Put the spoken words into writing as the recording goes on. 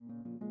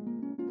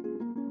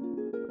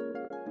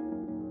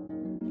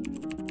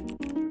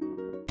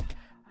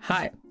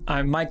Hi,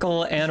 I'm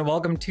Michael, and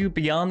welcome to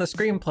Beyond the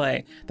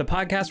Screenplay, the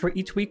podcast where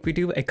each week we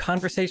do a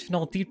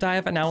conversational deep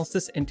dive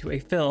analysis into a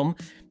film.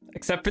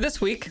 Except for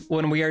this week,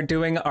 when we are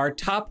doing our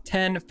top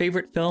 10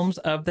 favorite films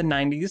of the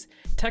 90s,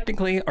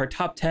 technically our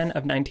top 10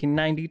 of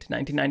 1990 to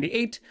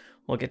 1998.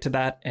 We'll get to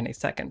that in a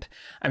second.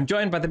 I'm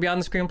joined by the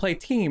Beyond the Screenplay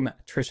team,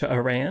 Trisha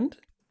Arand.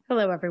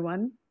 Hello,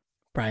 everyone.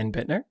 Brian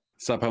Bittner.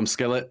 Sup, home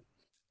skillet.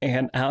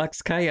 And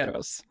Alex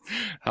Calleros.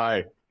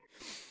 Hi.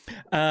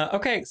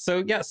 Okay,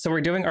 so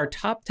we're doing our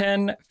top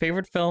 10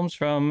 favorite films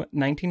from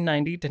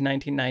 1990 to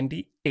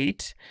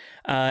 1998.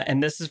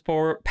 And this is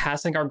for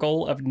passing our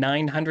goal of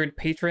 900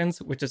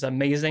 patrons, which is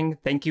amazing.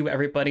 Thank you,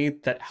 everybody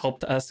that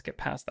helped us get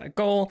past that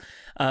goal.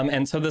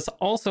 And so this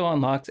also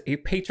unlocks a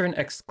patron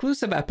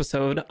exclusive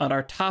episode on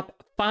our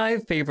top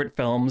 5 favorite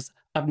films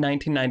of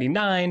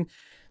 1999.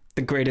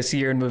 The greatest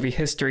year in movie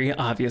history,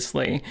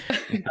 obviously.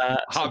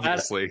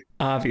 Obviously.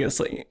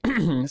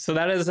 So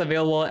that is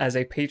available as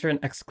a patron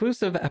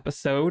exclusive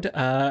episode,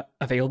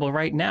 available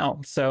right now.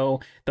 So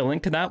the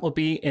link to that will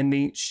be in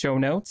the show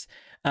notes.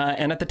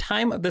 And at the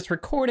time of this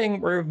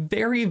recording, we're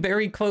very,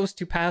 very close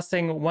to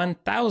passing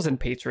 1,000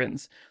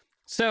 patrons.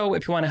 So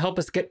if you want to help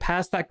us get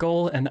past that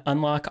goal and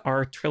unlock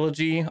our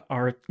trilogy,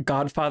 our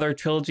Godfather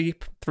trilogy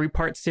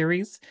 3-part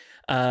series,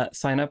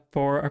 sign up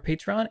for our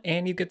Patreon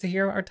and you get to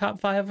hear our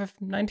top 5 of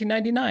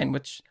 1999,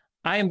 which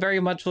I am very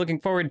much looking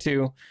forward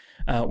to.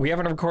 We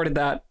haven't recorded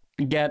that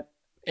yet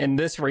in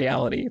this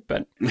reality,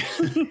 but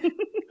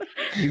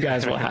you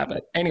guys will have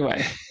it.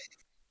 Anyway,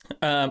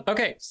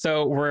 okay,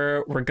 so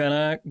we're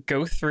gonna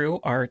go through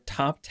our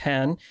top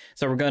 10.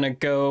 So we're gonna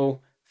go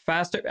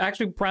faster.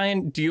 Actually,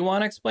 Brian, do you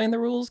want to explain the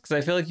rules? Because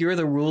I feel like you're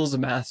the rules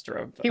master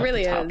of He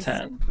really the top is.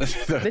 10.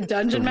 The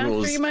dungeon master,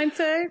 rules. you might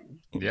say.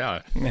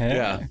 Yeah.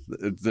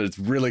 It's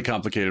really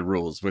complicated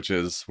rules, which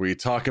is we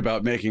talk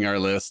about making our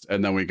list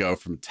and then we go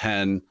from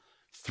 10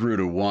 through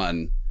to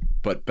 1,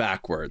 but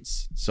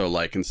backwards. So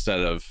like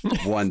instead of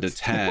 1 to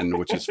 10,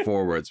 which is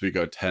forwards, we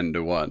go 10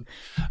 to 1.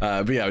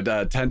 10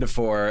 to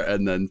 4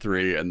 and then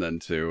 3 and then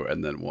 2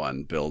 and then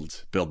 1.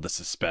 Build the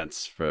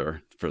suspense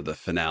for the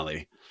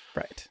finale.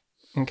 Right.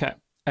 Okay,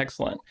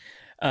 excellent.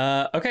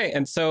 Okay,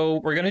 and so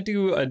we're going to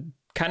do a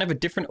kind of a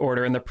different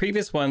order. In the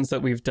previous ones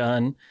that we've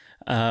done,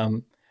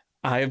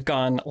 I've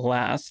gone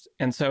last.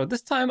 And so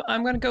this time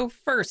I'm going to go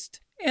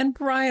first. And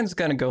Brian's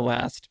going to go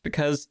last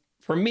because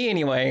for me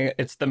anyway,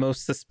 it's the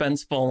most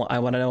suspenseful. I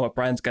want to know what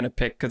Brian's going to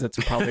pick because it's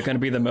probably going to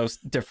be the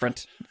most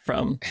different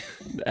from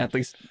at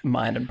least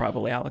mine and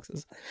probably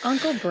Alex's.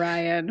 Uncle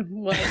Brian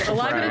was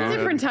alive at a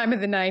different time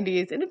of the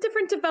 90s, in a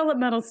different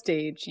developmental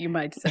stage, you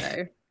might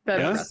say, than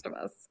the rest of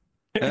us.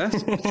 Yeah,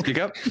 speak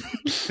up.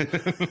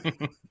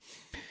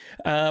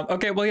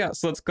 Okay, well, yeah.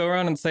 So let's go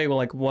around and say, well,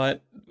 like,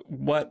 what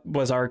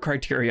was our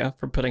criteria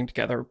for putting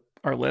together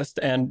our list?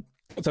 And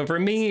so for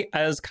me,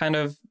 as kind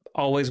of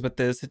always with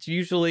this, it's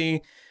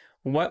usually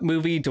what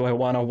movie do I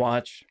want to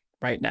watch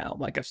right now?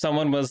 Like, if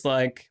someone was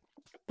like,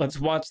 let's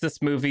watch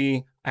this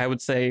movie, I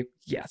would say,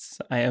 yes,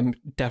 I am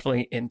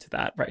definitely into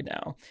that right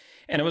now.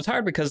 And it was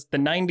hard because the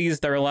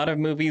 90s, there are a lot of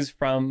movies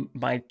from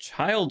my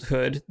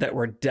childhood that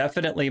were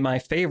definitely my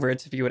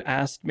favorites. If you had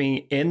asked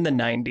me in the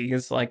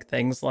 90s, like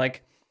things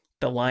like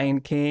The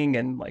Lion King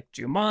and like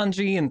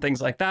Jumanji and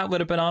things like that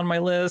would have been on my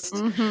list.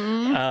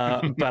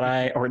 Mm-hmm.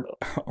 But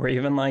or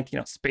even like,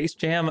 Space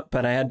Jam,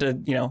 but I had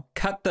to,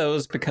 cut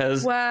those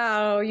because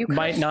Wow, you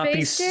might not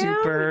be Space Jam?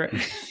 super.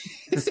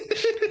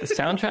 The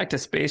soundtrack to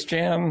Space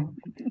Jam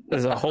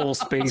is a whole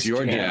Space It's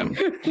your jam.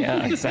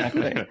 Yeah,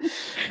 exactly.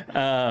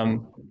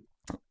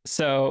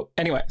 So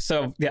anyway,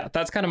 yeah,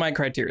 that's kind of my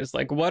criteria is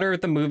like, what are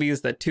the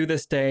movies that to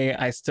this day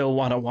I still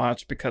want to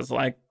watch because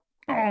like,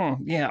 oh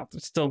yeah, they're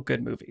still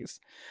good movies.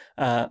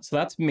 So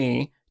that's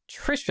me.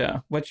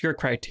 Trisha, what's your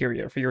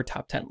criteria for your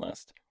top 10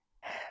 list?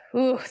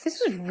 Ooh,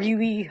 this was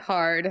really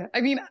hard.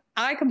 I mean,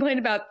 I complain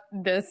about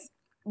this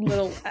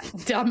little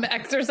dumb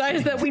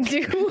exercise that we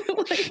do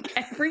like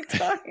every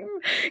time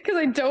because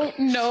I don't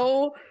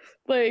know.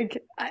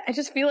 Like, I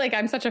just feel like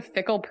I'm such a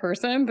fickle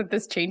person that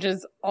this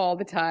changes all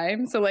the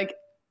time. So like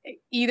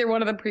either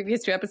one of the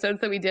previous 2 episodes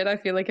that we did, I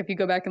feel like if you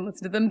go back and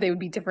listen to them, they would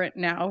be different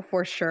now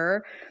for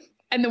sure.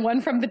 And the one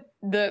from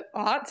the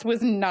aughts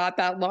was not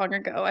that long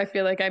ago. I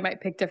feel like I might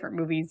pick different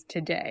movies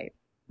today.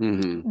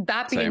 Mm-hmm.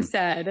 That being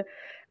said,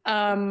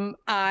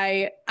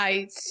 I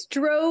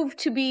strove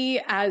to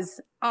be as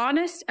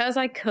honest as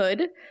I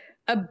could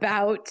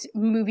about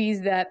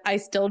movies that I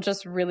still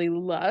just really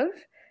love.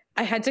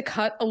 I had to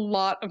cut a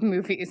lot of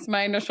movies.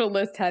 My initial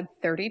list had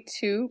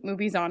 32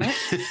 movies on it,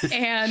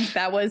 and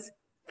that was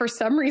for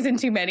some reason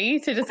too many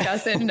to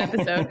discuss in an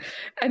episode.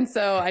 And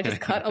so I just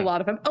cut a lot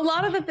of them. A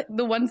lot of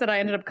the ones that I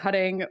ended up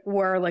cutting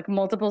were like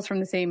multiples from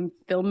the same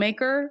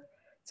filmmaker.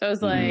 So I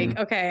was like,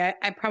 okay,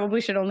 I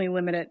probably should only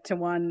limit it to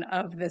one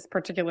of this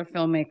particular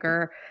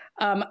filmmaker.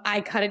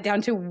 I cut it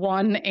down to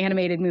one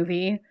animated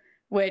movie,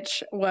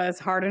 which was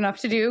hard enough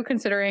to do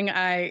considering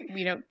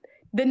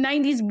the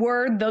 90s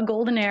were the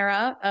golden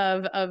era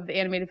of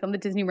animated film. The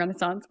Disney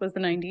Renaissance was the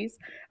 90s.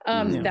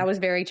 That was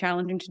very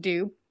challenging to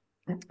do.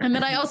 And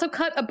then I also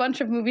cut a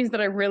bunch of movies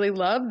that I really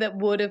love that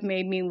would have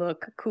made me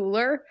look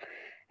cooler.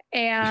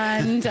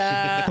 And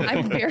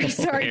I'm very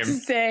sorry to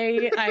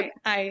say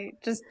I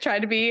just tried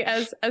to be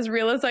as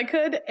real as I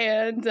could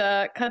and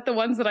cut the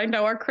ones that I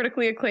know are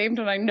critically acclaimed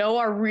and I know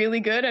are really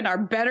good and are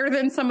better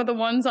than some of the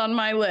ones on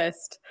my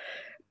list.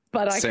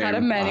 But I cut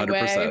them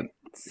anyway. 100%.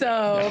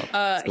 So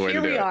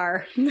here we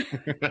are.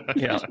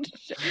 Yeah.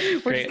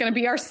 We're just going to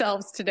be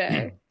ourselves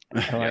today.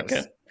 I like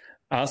it.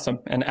 Awesome.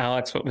 And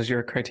Alex, what was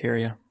your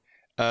criteria?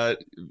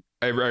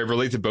 I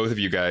relate to both of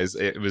you guys.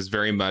 It was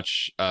very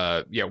much,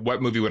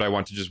 what movie would I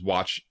want to just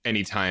watch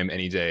anytime,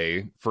 any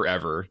day,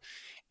 forever?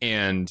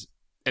 And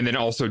then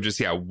also just,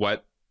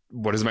 what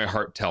does my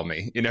heart tell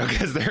me? You know,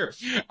 because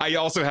I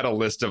also had a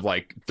list of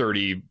like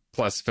 30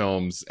 plus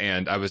films,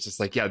 and I was just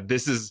like,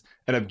 this is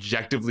an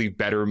objectively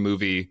better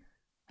movie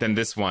than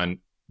this one.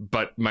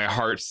 But my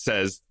heart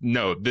says,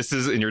 no, this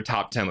is in your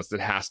top 10 list.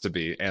 It has to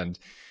be. And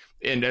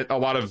a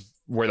lot of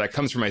where that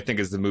comes from, I think,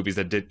 is the movies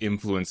that did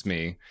influence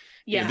me.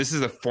 Yeah, you know, this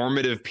is a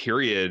formative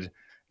period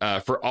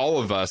for all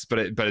of us,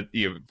 but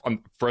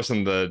for us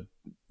on the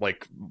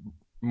like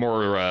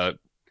more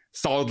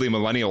solidly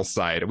millennial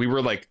side, we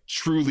were like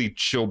truly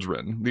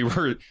children. We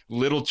were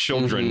little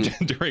children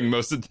during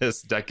most of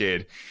this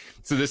decade.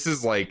 So this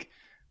is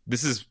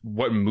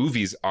what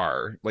movies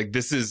are. Like,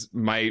 this is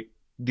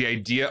the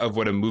idea of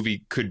what a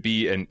movie could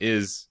be and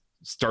is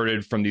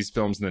started from these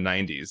films in the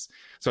 90s.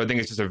 So I think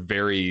it's just a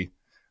very,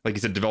 like you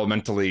said,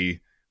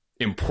 developmentally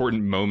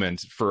important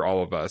moment for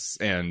all of us.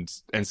 And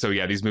so,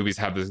 these movies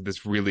have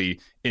this really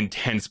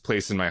intense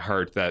place in my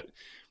heart that,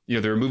 you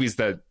know, there are movies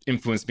that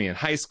influenced me in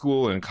high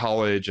school and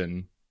college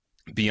and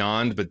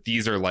beyond, but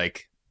these are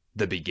like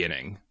the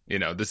beginning. You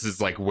know, this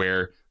is like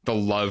where the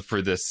love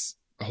for this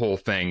whole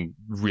thing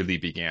really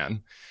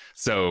began.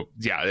 So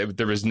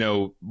there was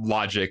no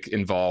logic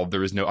involved.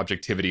 There was no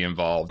objectivity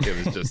involved.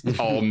 It was just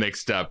all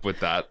mixed up with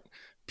that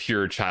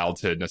pure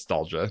childhood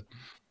nostalgia.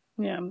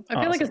 Yeah,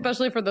 I feel like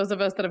especially for those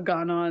of us that have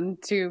gone on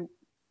to,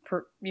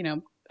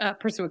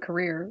 pursue a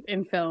career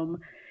in film,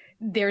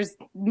 there's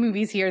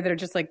movies here that are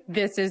just like,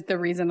 this is the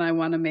reason I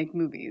want to make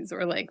movies,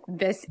 or like,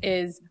 this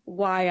is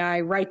why I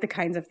write the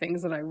kinds of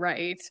things that I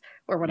write,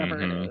 or whatever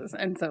it is.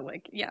 And so,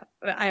 like,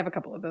 I have a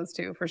couple of those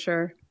too, for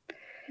sure.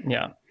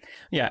 Yeah.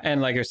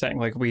 And like you're saying,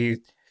 like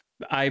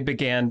I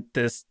began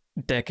this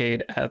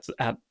decade at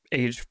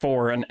age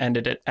 4 and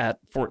ended it at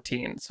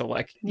 14. So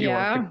like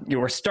you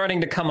were starting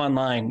to come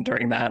online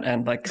during that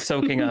and like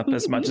soaking up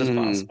as much as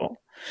possible.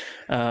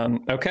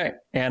 Okay.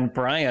 And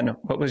Brian,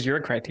 what was your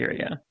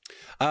criteria?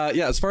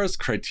 As far as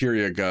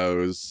criteria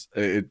goes,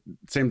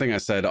 same thing I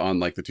said on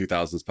like the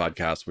 2000s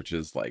podcast, which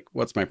is like,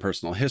 what's my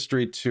personal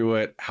history to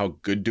it? How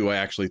good do I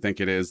actually think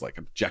it is, like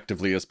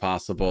objectively as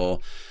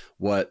possible?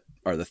 What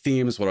are the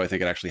themes? What do I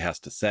think it actually has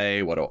to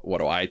say? What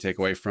do I take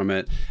away from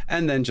it?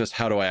 And then just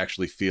how do I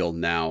actually feel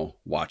now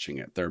watching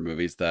it? There are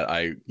movies that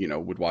I,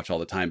 would watch all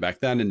the time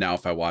back then. And now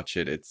if I watch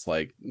it, it's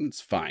like,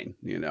 it's fine.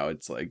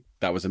 It's like,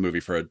 that was a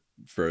movie for a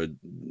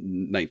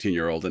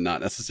 19-year-old and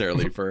not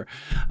necessarily for,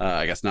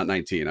 I guess not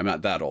 19. I'm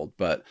not that old,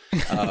 but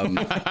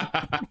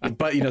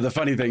the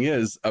funny thing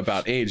is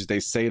about age, they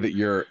say that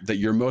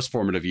your most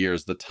formative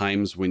years, the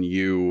times when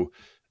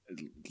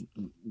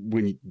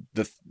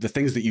the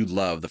things that you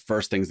love, the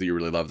first things that you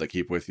really love that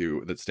keep with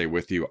you, that stay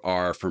with you,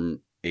 are from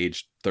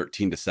age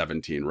 13 to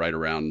 17, right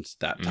around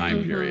that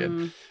time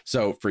period.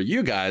 So for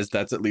you guys,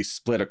 that's at least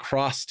split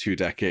across 2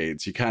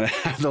 decades. You kind of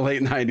have the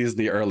late 90s and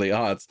the early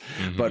aughts.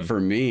 But for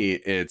me,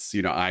 it's,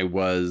 I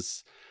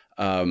was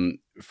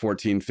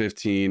 14,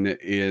 15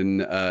 in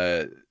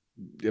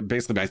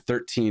basically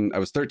I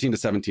was 13 to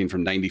 17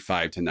 from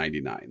 95 to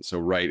 99. So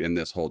right in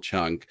this whole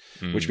chunk,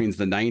 which means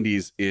the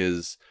 90s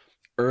is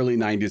early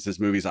 90s is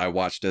movies I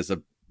watched as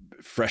a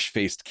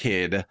fresh-faced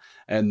kid,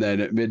 and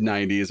then mid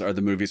 90s are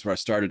the movies where I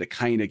started to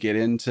kind of get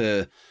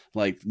into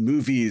like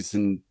movies,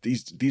 and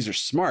these are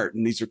smart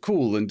and these are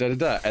cool and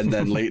and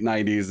then late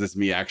 90s is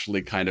me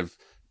actually kind of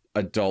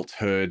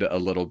adulthood a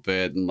little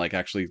bit and like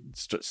actually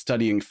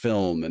studying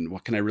film and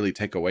what can I really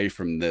take away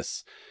from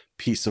this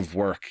piece of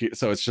work.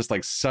 So it's just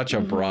like such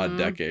a broad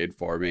decade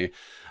for me.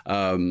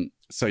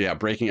 So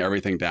breaking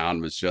everything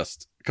down was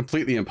just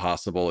completely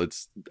impossible.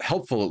 It's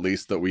helpful at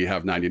least that we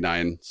have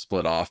 99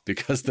 split off,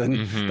 because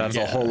then that's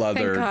a whole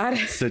other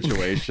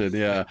situation.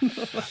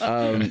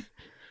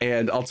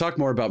 And I'll talk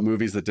more about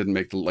movies that didn't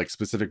make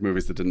specific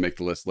movies that didn't make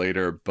the list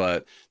later.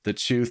 But the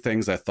 2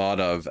 things I thought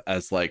of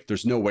as like,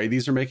 there's no way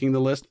these are making the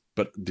list,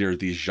 but there are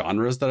these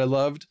genres that I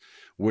loved,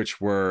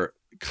 which were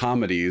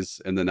comedies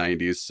in the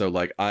 90s. So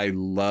like I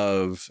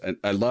loved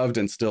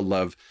and still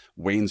love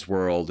Wayne's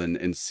World and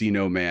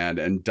Encino Man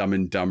and Dumb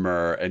and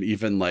Dumber, and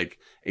even like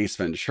Ace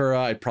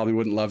Ventura I probably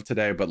wouldn't love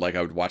today, but like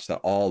I would watch that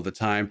all the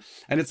time.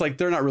 And it's like,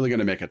 they're not really going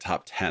to make a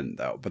top 10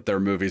 though, but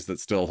they're movies that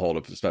still hold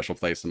a special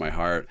place in my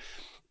heart.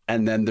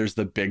 And then there's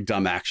the big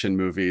dumb action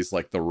movies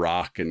like The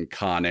Rock and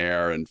Con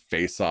Air and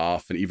Face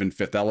Off, and even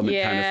Fifth Element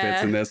kind of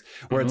fits in this,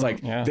 where it's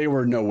like they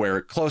were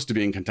nowhere close to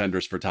being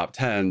contenders for top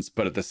 10s,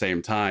 but at the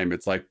same time,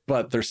 it's like,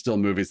 but they're still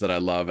movies that I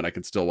love and I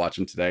could still watch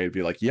them today and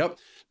be like, yep,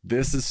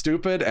 this is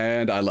stupid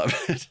and I love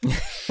it.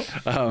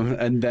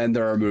 And then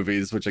there are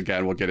movies, which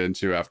again we'll get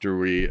into after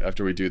we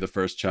do the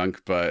first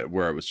chunk, but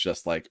where it was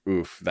just like,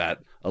 oof, that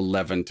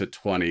 11 to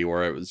 20,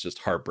 where it was just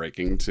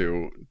heartbreaking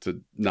to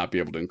not be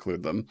able to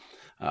include them.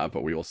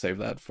 But we will save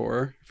that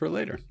for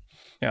later.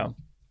 Yeah.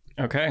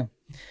 Okay.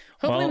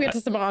 Hopefully we get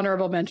to some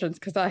honorable mentions,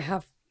 because I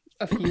have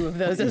a few of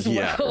those as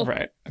well.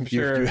 Right. I'm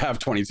sure you have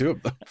 22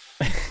 of them.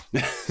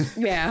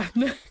 Yeah.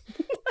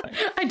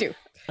 I do.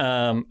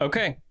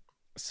 Okay.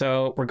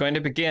 So we're going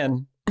to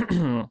begin.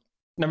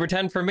 Number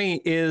 10 for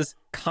me is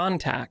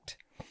Contact.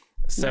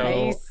 So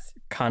Nice.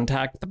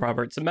 Contact, the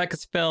Robert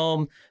Zemeckis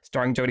film,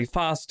 starring Jodie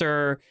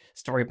Foster,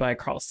 story by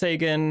Carl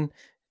Sagan.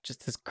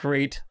 Just this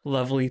great,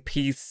 lovely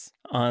piece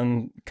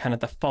on kind of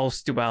the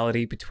false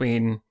duality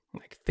between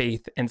like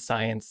faith and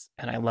science.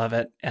 And I love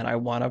it. And I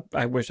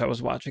wish I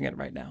was watching it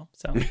right now.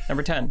 So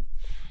number 10.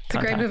 It's a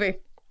great movie.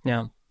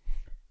 Yeah.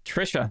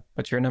 Trisha,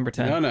 what's your number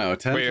 10? No,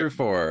 10 through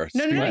 4.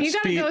 No, you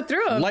gotta go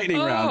through them. Lightning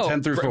round,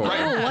 10 through 4.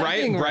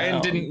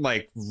 Brian didn't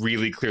like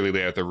really clearly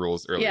lay out the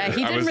rules earlier. Yeah,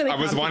 he didn't really I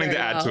was wanting to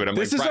add to it. I'm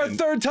this like, is our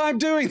third time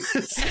doing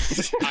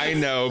this. I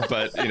know,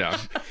 but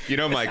you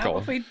know,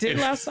 Michael. We did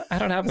last. I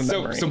don't have a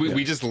memory. So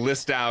we just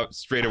list out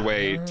straight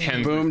away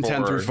 10 Boom, through 4,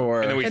 10 through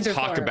 4. and then we 10 through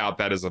talk 4. about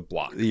that as a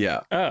block.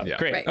 Yeah. Oh, Yeah.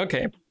 great. Right.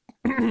 Okay.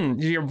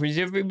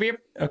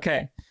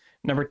 Okay.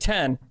 Number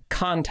 10,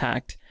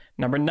 Contact.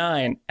 Number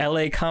 9,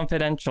 LA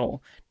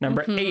Confidential.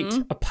 Number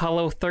 8,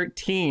 Apollo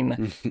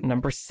 13.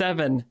 Number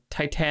 7,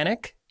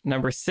 Titanic.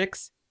 Number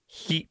 6,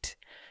 Heat.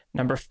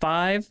 Number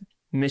 5,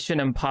 Mission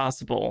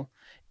Impossible.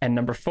 And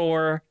number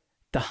 4,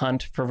 The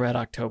Hunt for Red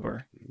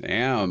October.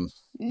 Damn.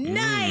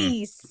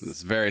 Nice. This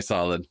is very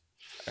solid.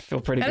 I feel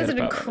pretty That good is an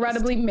about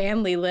incredibly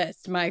manly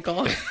list,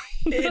 Michael.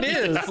 It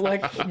is.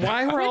 Like,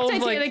 why were all With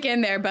of, Titanic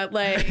in there, but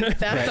like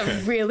that's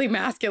a really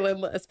masculine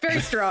list.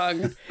 Very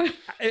strong.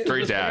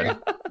 Very dad.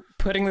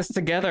 Putting this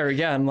together,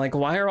 yeah, I'm like,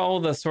 why are all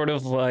the sort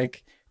of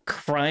like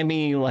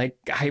crimey, like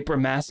hyper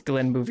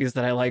masculine movies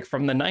that I like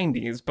from the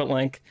 90s? But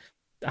like,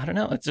 I don't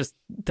know, it's just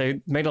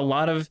they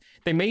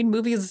made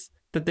movies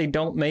that they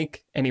don't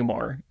make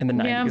anymore in the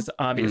 90s,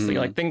 obviously.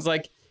 Like things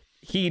like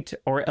Heat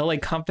or LA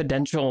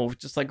Confidential,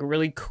 just like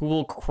really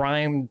cool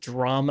crime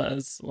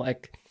dramas,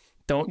 like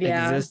don't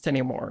exist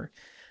anymore.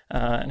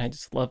 And I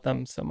just love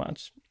them so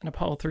much. And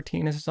Apollo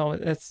 13 is just always,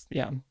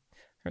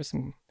 there's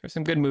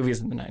some good movies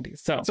in the 90s.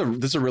 So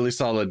this is a really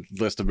solid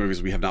list of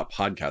movies we have not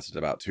podcasted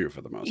about too,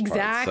 for the most part.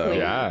 Exactly. So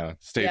Yeah.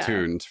 stay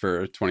tuned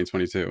for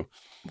 2022.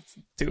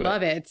 do it.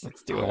 Love it.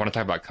 Let's do I it. want to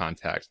talk about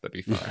Contact.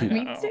 That'd be fun.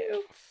 Me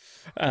too.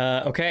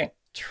 Okay,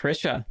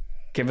 Trisha,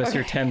 give us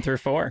your 10 through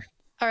 4.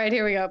 All right,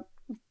 here we go.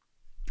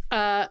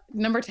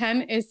 Number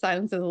 10 is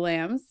Silence of the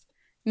Lambs.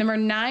 Number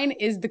 9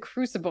 is The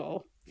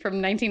Crucible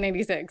from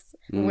 1996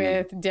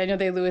 with Daniel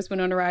Day-Lewis,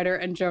 Winona Ryder,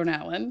 and Joan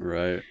Allen.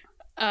 Right.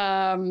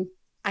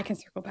 I can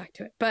circle back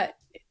to it, but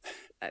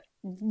it's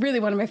really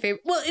one of my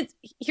favorite. Well,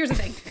 here's the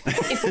thing.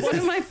 It's one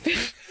of my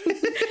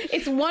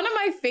it's one of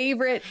my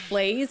favorite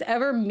plays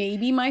ever,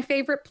 maybe my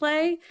favorite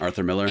play.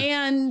 Arthur Miller.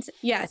 And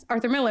yes,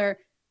 Arthur Miller.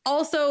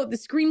 Also, the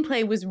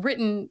screenplay was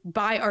written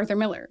by Arthur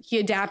Miller. He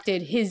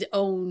adapted his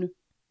own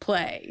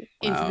play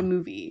into the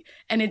movie.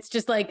 And it's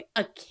just like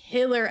a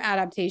killer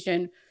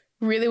adaptation,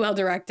 really well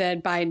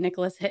directed by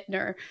Nicholas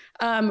Hittner,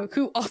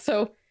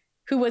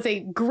 who was a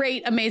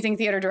great, amazing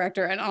theater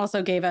director and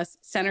also gave us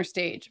Center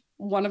Stage,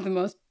 one of the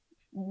most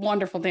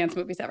wonderful dance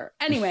movies ever.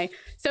 Anyway,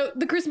 so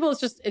The Crucible is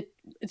just,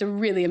 it's a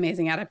really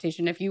amazing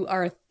adaptation if you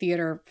are a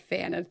theater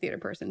fan and a theater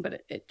person,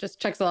 but it just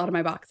checks a lot of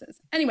my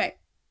boxes. Anyway,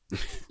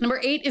 number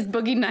 8 is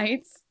Boogie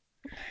Nights.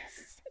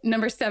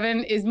 Number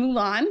 7 is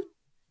Mulan.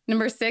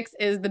 Number 6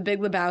 is The Big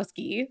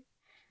Lebowski.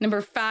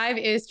 Number 5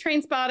 is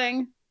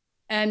Trainspotting.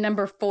 And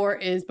number 4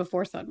 is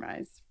Before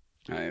Sunrise.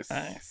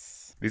 Nice.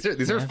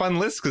 These are fun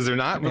lists because they're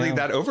not really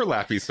that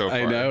overlappy so far.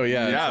 I know,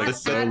 yeah. Yeah,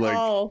 It's so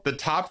like the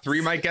top 3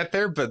 might get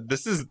there, but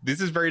this is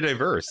very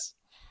diverse.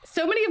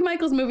 So many of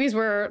Michael's movies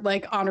were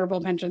like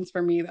honorable mentions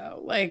for me,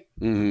 though. Like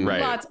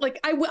Right. lots. Like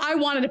I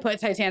wanted to put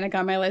Titanic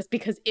on my list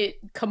because it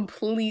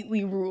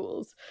completely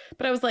rules.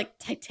 But I was like,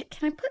 can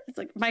I put? It's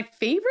like my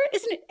favorite.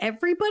 Isn't it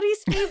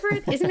everybody's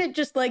favorite? Isn't it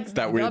just like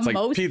that weird, the it's like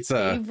most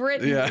pizza.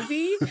 favorite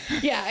movie?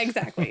 Yeah,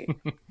 exactly.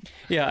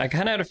 Yeah, I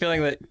kind of had a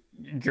feeling that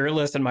your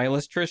list and my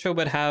list, Trisha,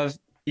 would have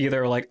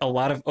either like a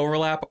lot of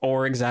overlap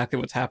or exactly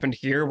what's happened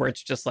here, where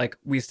it's just like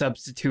we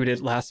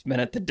substituted last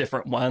minute the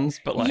different ones,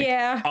 but like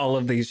all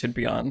of these should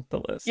be on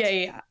the list.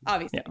 Yeah.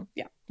 Obviously.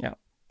 Yeah.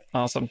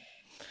 Awesome.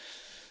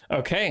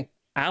 Okay,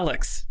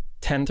 Alex,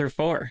 10 through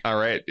 4. All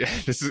right.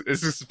 This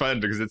is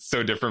fun because it's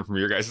so different from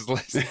your guys'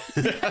 list.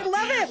 I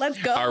love it.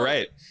 Let's go. All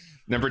right.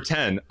 Number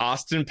 10,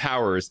 Austin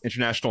Powers,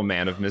 International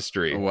Man of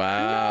Mystery.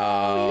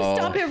 wow. You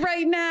stop it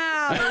right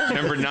now.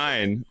 Number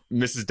 9,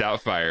 Mrs.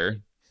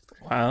 Doubtfire.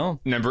 Wow.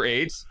 Number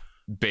 8,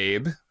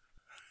 Babe.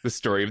 The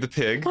Story of the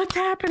Pig. What's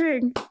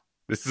happening?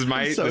 This is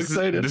my so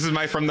excited. This is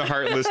my from the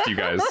heart list, you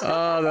guys.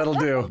 Oh, that'll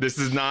do. This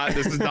is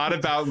not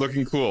about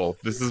looking cool.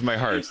 This is my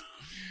heart.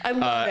 I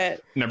love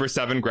it. Number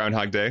 7,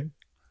 Groundhog Day.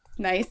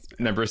 Nice.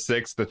 Number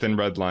 6, The Thin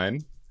Red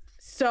Line.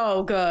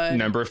 So good.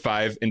 Number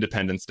 5,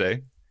 Independence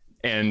Day.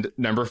 And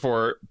number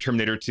 4,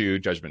 Terminator 2,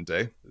 Judgment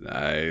Day.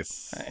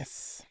 Nice.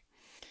 Nice.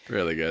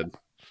 Really good.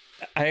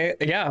 I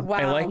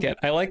Wow. like it.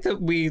 I like that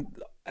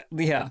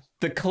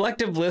the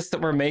collective list that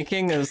we're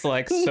making is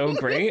like so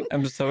great.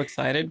 I'm so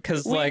excited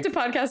because We like need to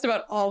podcast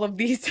about all of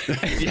these.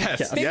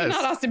 Yes, Maybe yes.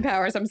 not Austin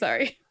Powers. I'm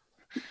sorry.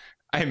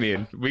 I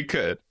mean, we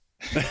could.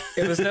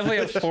 it was definitely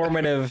a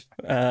formative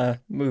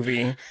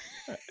movie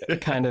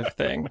kind of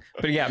thing.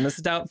 But yeah,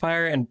 Mrs.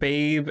 Doubtfire and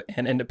Babe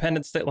and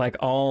Independence Day, like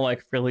all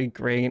like really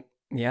great,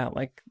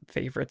 like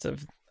favorites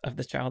of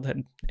the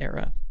childhood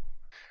era.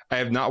 I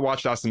have not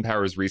watched Austin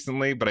Powers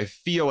recently, but I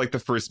feel like the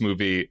first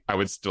movie I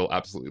would still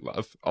absolutely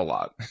love a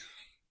lot.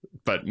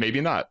 But maybe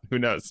not. Who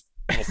knows?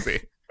 We'll see.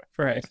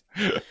 Right.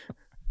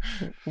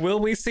 Will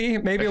we see?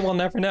 Maybe we'll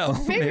never know.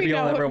 Maybe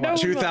you'll never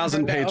watch.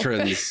 2,000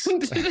 patrons.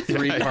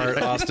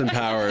 3-part Austin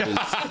Powers.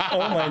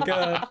 Oh my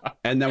god.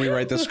 And then we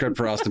write the script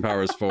for Austin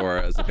Powers 4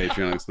 as a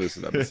Patreon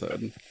exclusive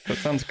episode. That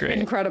sounds great.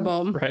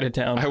 Incredible. Write it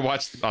down. I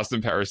watched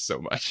Austin Powers so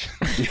much.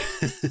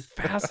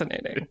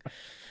 Fascinating.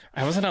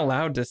 I wasn't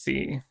allowed to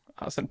see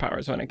Austin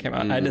Powers when it came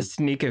out. I had to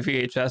sneak a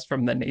VHS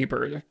from the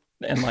neighbor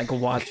and like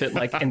watch it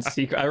like in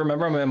secret. I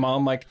remember my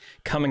mom like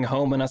coming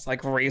home and us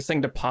like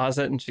racing to pause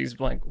it, and she's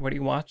like, "What are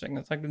you watching?"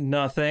 It's like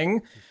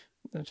nothing.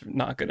 She's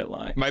not good at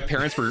lying. My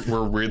parents were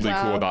weirdly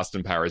cool Wow. with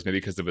Austin Powers, maybe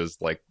because it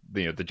was like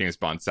the James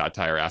Bond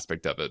satire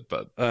aspect of it,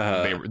 but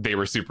they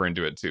were super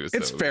into it too. So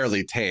It's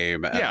fairly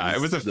tame. Yeah,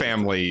 it was a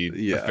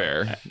family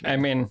affair. I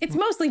mean, It's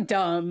mostly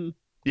dumb.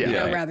 Yeah. You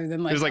know, rather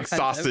than like There's like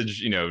offensive.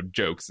 sausage,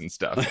 jokes and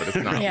stuff, but it's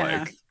not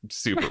Yeah. like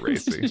super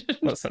racy.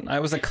 listen, I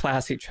was a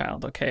classy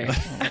child. Okay,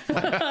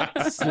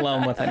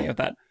 slum with any of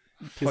that.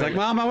 He's like,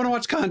 Mom, I want to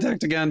watch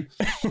Contact again.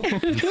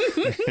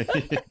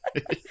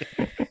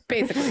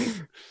 Basically.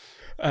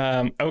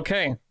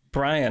 Okay,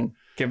 Brian,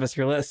 give us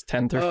your list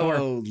 10 through 4.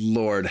 Oh,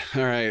 Lord.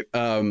 All right.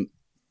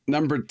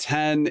 Number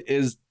 10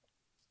 is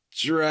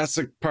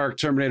Jurassic Park,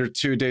 Terminator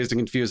 2, Dazed and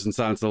Confused, and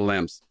Silence of the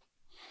Lambs.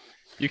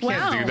 You can't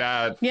Wow. do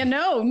that. Yeah,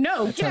 no,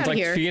 get Sounds out of like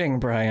here. cheating,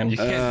 Brian. You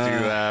can't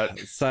do that.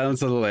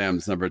 Silence of the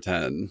Lambs, number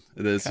 10.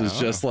 This was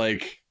just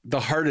like the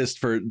hardest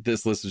for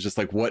this list is just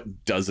like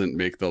what doesn't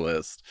make the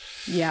list.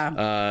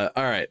 Yeah.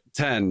 All right.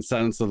 10,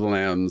 Silence of the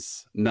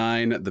Lambs.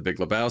 9, The Big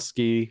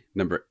Lebowski.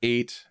 Number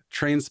 8,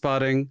 Train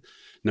Spotting.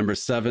 Number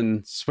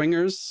 7,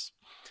 Swingers.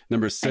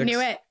 Number 6, I knew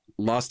it.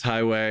 Lost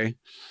Highway.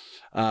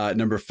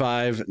 Number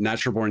 5,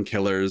 Natural Born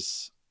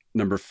Killers.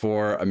 Number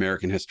 4,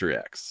 American History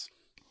X.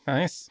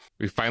 Nice.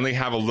 We finally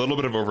have a little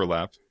bit of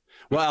overlap.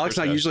 Well, Alex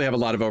and I usually have a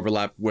lot of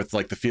overlap with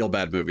like the feel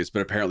bad movies,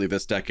 but apparently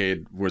this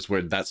decade was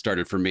where that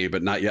started for me,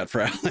 but not yet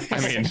for Alex. I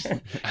mean,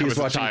 I He's was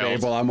a watching child.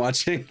 Babe while I'm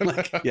watching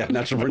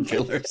Natural Born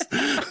Killers.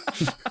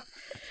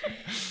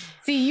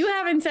 See, you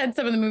haven't said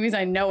some of the movies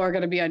I know are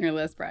going to be on your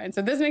list, Brian.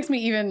 So this makes me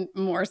even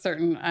more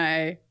certain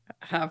I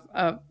have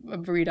a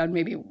read on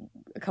maybe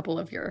a couple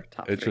of your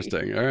top 3.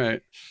 Interesting. All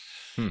right.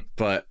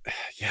 But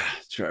yeah,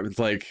 it's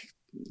like,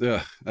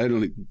 I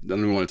don't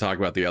even want to talk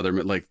about the other,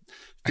 like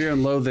Fear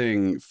and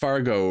Loathing,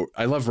 Fargo.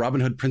 I love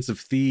Robin Hood, Prince of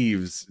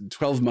Thieves,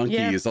 12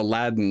 Monkeys,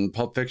 Aladdin,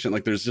 Pulp Fiction.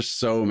 Like there's just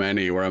so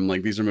many where I'm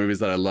like, these are movies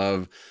that I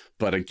love.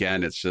 But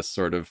again, it's just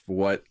sort of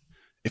what,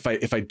 if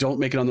I don't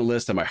make it on the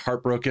list, am I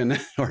heartbroken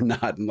or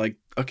not? And like,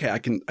 okay, I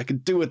can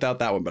do without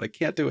that one, but I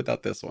can't do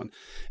without this one,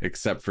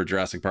 except for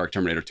Jurassic Park,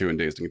 Terminator 2, and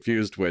Dazed and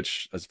Confused,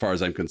 which as far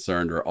as I'm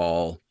concerned are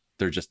all,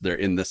 they're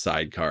in the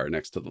sidecar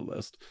next to the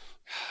list.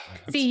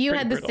 See, you pretty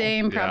had the brutal.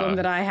 same problem Yeah.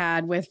 that I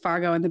had with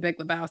Fargo and The Big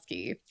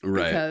Lebowski.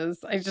 Right.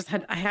 Because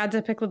I had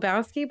to pick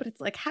Lebowski, but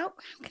it's like, how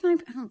can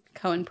I,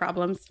 Cohen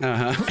problems.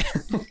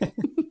 Uh-huh.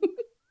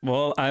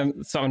 Well,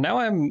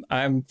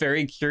 I'm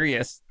very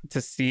curious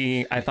to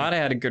see. I thought I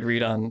had a good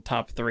read on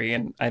top 3,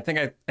 and I think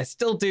I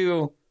still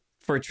do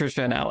for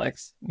Trisha and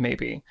Alex,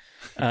 maybe.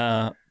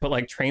 But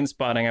like Train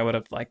Spotting, I would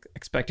have like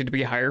expected to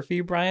be higher for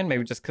you, Brian.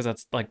 Maybe just because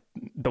that's like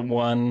the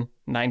one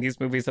 90s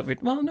movies that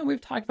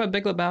we've talked about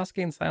Big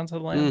Lebowski and Silence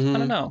of the Lambs. I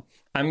don't know.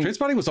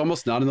 Trainspotting was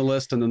almost not on the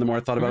list, and then the more I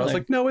thought about it, I was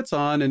Really? like, no, it's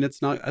on, and it's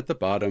not at the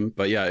bottom.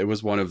 But yeah, it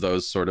was one of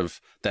those sort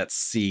of that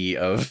sea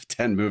of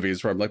 10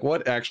 movies where I'm like,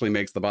 what actually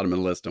makes the bottom of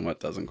the list and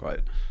what doesn't quite?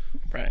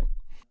 Right.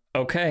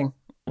 Okay.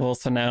 Well,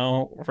 so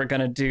now we're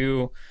gonna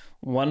do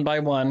one by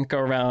one, go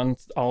around,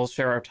 all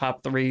share our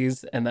top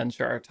 3s, and then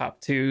share our top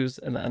 2s,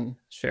 and then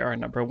share our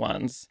number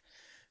 1s.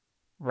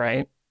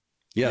 Right?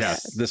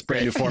 Yes, this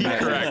brand new format.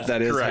 Correct,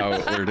 That is correct.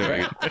 how we're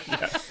doing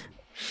it.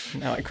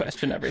 Now I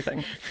question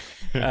everything.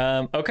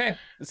 Okay.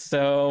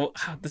 So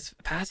this is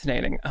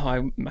fascinating. Oh,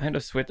 I might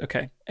have switched.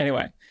 Okay.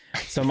 Anyway,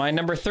 so my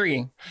number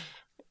 3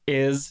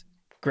 is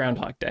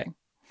Groundhog Day.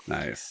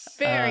 Nice.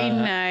 Very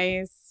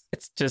nice.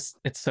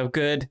 it's so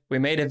good. We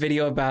made a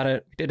video about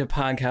it. We did a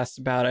podcast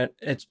about it.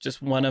 It's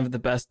just one of the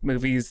best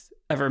movies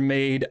ever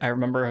made. I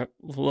remember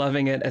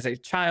loving it as a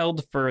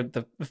child for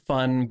the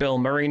fun Bill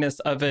Murray-ness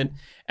of it,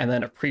 and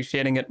then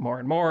appreciating it more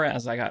and more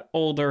as I got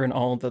older, and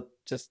all the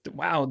just,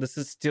 wow, this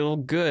is still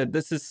good.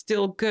 This is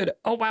still good.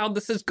 Oh, wow,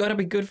 this is going to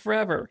be good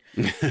forever.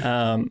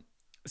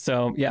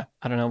 So, yeah,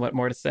 I don't know what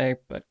more to say,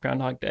 but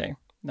Groundhog Day,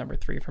 number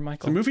 3 for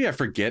Michael. The movie I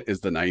forget is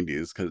the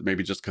 90s, because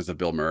maybe just because of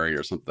Bill Murray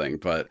or something,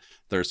 but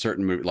there are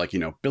certain movies, like,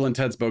 Bill and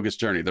Ted's Bogus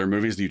Journey. There are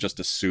movies that you just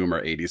assume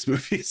are 80s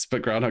movies,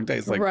 but Groundhog Day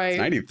is like Right. It's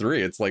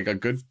 93. It's like a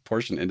good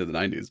portion into the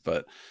 90s,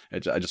 but I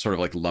just sort of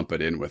like lump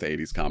it in with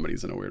 80s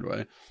comedies in a weird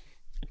way.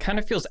 It kind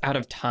of feels out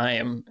of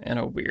time in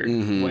a weird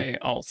way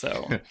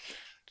also.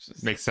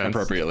 Makes sense.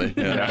 Appropriately.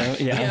 Yeah.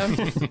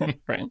 Yeah.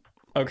 Right.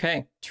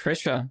 Okay.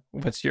 Trisha,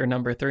 what's your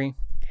number 3?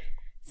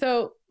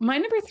 So my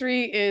number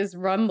 3 is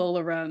Run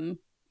Lola Run.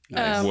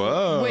 Nice.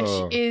 Whoa.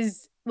 Which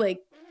is like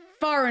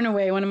far and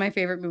away one of my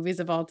favorite movies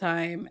of all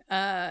time.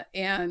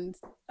 And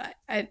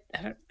I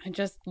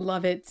just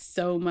love it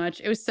so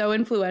much. It was so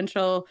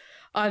influential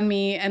on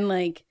me. And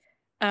like,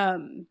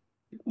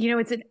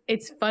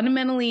 it's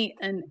fundamentally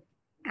an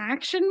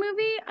action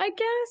movie, I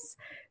guess.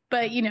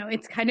 But,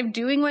 it's kind of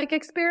doing like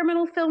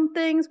experimental film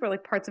things where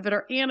like parts of it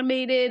are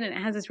animated and it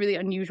has this really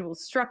unusual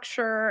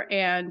structure.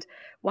 And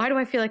why do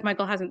I feel like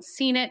Michael hasn't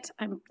seen it?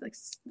 I'm like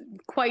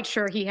quite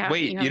sure he has.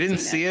 Wait, you didn't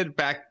see it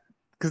back?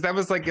 Because that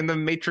was like in the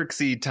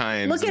Matrixy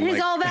times. Look at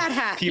his all that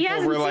hat.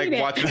 People were like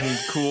watching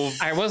cool.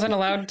 I wasn't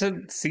allowed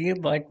to see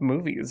like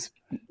movies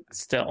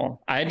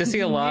still. I had to see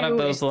a lot of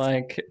those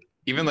like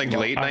Even like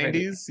late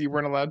already. 90s, you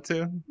weren't allowed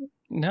to?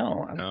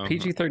 No,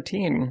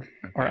 PG-13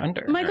 or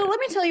under. Michael, let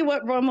me tell you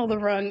what Run Lola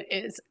Run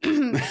is.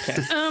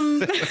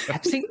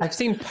 I've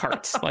seen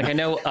parts. Like I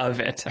know of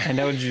it. I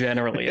know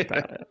generally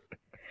about it.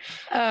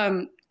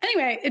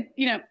 Anyway,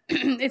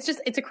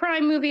 it's a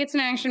crime movie. It's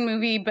an action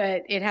movie,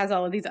 but it has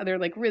all of these other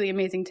like really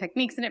amazing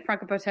techniques in it.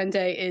 Franca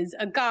Potente is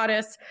a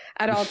goddess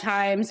at all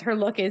times. Her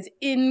look is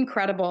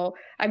incredible.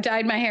 I've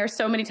dyed my hair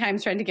so many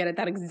times trying to get it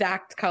that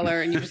exact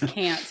color, and you just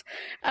can't.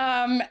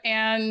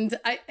 And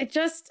I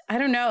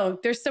don't know.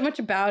 There's so much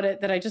about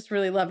it that I just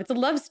really love. It's a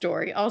love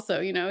story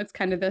also, it's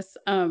kind of this,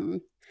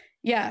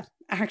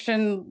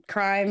 action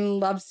crime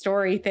love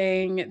story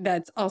thing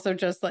that's also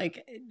just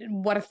like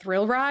what a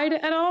thrill ride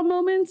at all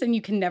moments, and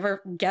you can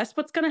never guess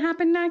what's going to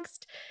happen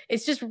next.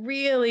 It's just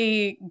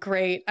really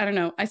great. I don't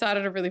know, I saw it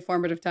at a really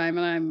formative time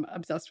and I'm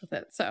obsessed with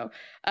it. So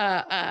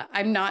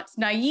I'm not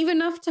naive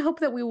enough to hope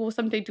that we will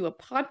someday do a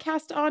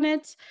podcast on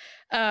it,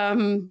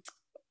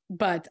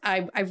 but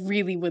I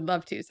really would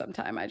love to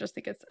sometime. I just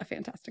think it's a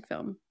fantastic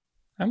film.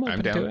 I'm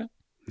open down. to it.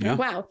 Yeah.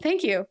 Wow,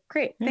 thank you.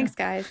 Great. Yeah. Thanks,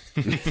 guys.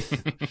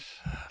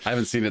 I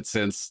haven't seen it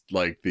since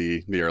like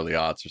the early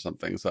aughts or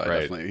something, so I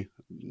definitely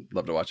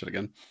love to watch it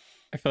again.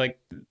 I feel like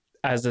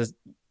as a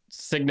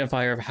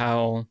signifier of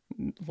how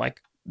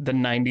like the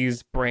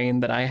 90s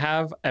brain that I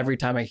have, every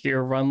time I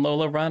hear Run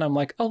Lola Run, I'm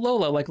like, oh,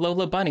 Lola, like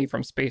Lola Bunny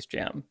from Space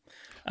Jam.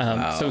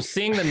 Wow. So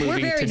seeing the movie We're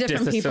very to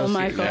different people,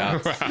 disassociate Michael.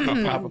 that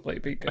would probably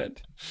be good.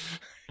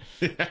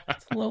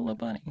 It's Lola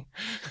Bunny.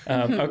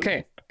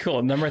 Okay,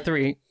 cool. Number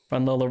 3,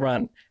 Run Lola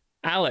Run.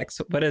 Alex,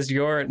 what is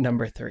your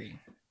number 3?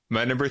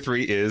 My number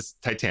 3 is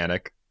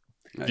Titanic.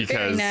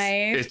 Because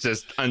Very nice. it's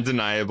just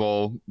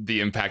undeniable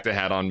the impact it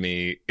had on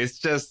me. It's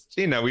just,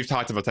 we've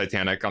talked about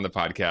Titanic on the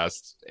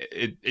podcast.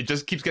 It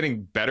just keeps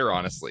getting better,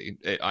 honestly.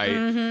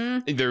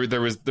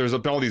 There's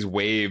been all these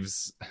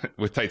waves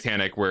with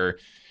Titanic where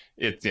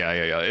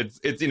I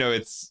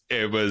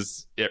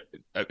was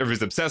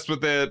obsessed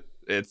with it.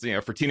 It's,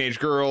 for teenage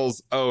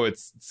girls. Oh,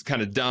 it's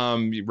kind of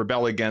dumb. You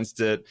rebel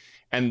against it.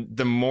 And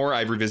the more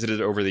I've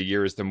revisited it over the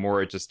years, the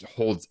more it just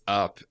holds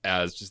up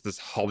as just this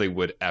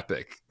Hollywood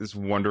epic, this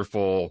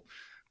wonderful,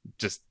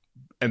 just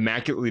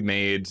immaculately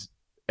made,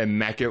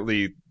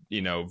 immaculately,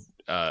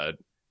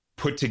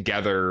 put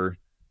together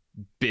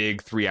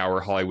big 3-hour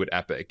Hollywood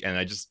epic. And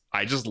I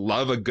just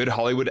love a good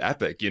Hollywood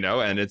epic,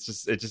 and it's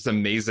just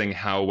amazing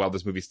how well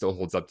this movie still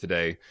holds up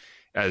today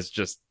as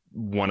just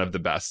one of the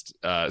best.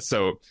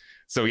 So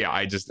yeah,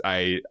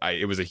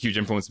 it was a huge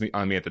influence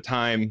on me at the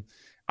time.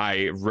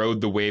 I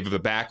rode the wave of the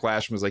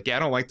backlash and was like, yeah, I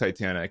don't like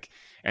Titanic.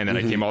 And then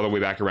I came all the way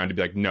back around to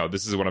be like, no,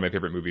 this is one of my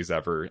favorite movies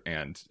ever.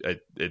 And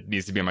it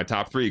needs to be in my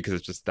top 3 because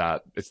it's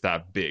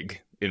that big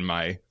in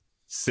my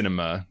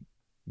cinema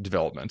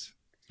development.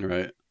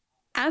 Right.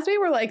 As we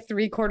were like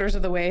 3/4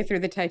 of the way through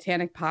the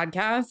Titanic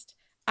podcast,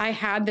 I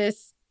had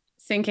this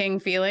sinking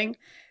feeling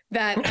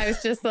that I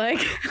was just like,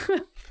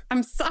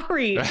 I'm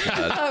sorry.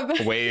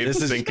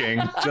 Waves sinking.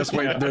 Just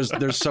wait.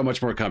 There's so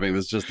much more coming.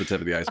 This is just the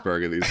tip of the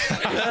iceberg of these.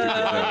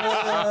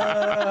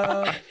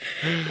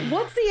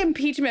 What's the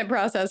impeachment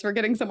process for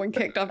getting someone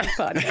kicked off this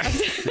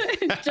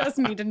podcast? Just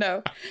need to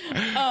know.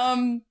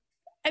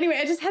 Anyway,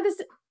 I just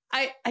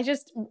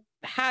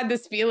had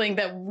this feeling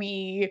that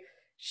we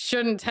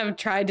shouldn't have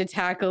tried to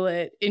tackle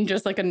it in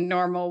just like a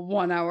normal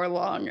 1 hour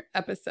long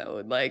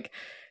episode. Like,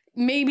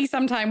 maybe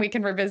sometime we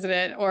can revisit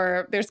it,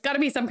 or there's got to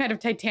be some kind of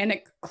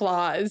Titanic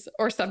clause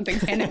or something,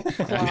 Titanic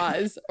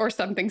clause or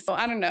something. So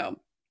I don't know.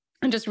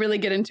 And just really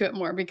get into it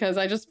more, because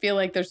I just feel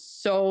like there's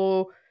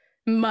so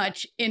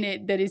much in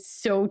it that is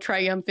so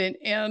triumphant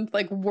and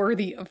like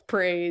worthy of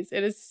praise.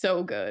 It is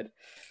so good.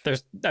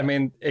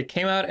 It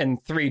came out in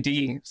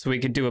 3D, so we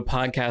could do a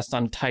podcast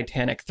on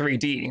Titanic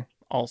 3D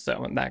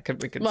also, and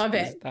we could love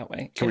it that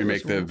way. Can we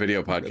make the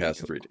video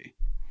podcast really cool.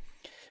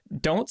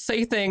 3D? Don't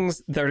say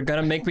things that are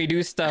gonna make me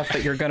do stuff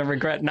that you're gonna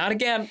regret. Not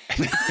again.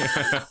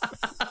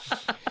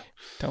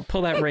 Don't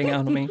pull that ring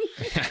on me.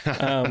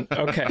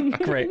 Okay,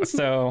 great.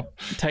 So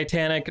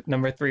Titanic,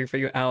 number 3 for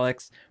you,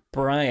 Alex.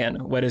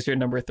 Brian, what is your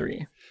number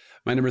 3?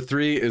 My number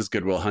 3 is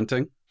Good Will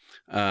Hunting,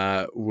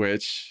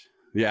 which,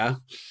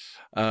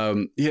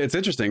 it's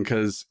interesting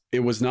because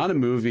it was not a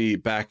movie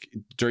back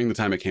during the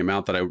time it came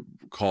out that I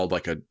called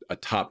like a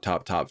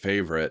top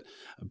favorite.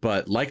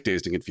 But like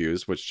Dazed and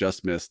Confused, which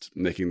just missed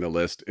making the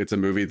list, it's a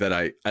movie that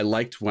I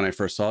liked when I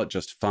first saw it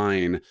just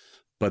fine.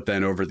 But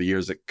then over the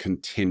years, it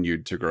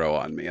continued to grow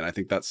on me. And I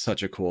think that's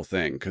such a cool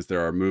thing, because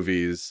there are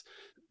movies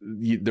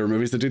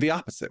that do the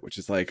opposite, which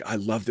is like, I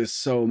love this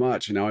so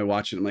much. And now I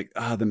watch it, I'm like,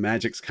 the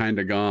magic's kind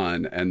of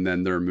gone. And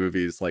then there are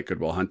movies like Good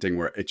Will Hunting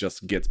where it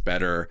just gets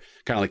better.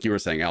 Kind of like you were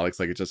saying, Alex,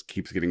 like it just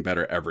keeps getting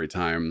better every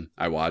time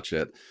I watch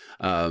it.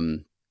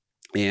 And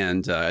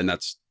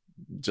that's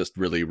just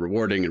really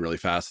rewarding and really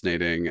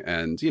fascinating.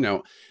 And, you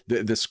know,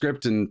 the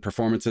script and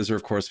performances are,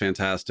 of course,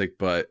 fantastic,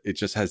 but it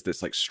just has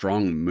this like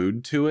strong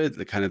mood to it,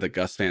 the kind of the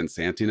Gus Van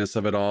Santiness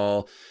of it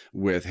all,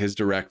 with his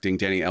directing,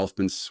 Danny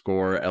Elfman's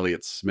score,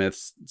 Elliott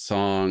Smith's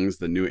songs,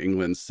 the New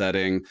England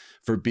setting.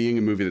 For being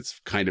a movie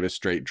that's kind of a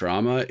straight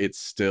drama, it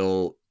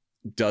still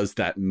does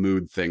that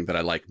mood thing that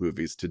I like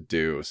movies to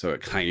do. So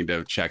it kind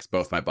of checks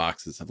both my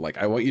boxes of like,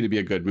 I want you to be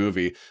a good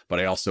movie, but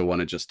I also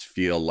want to just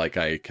feel like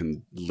I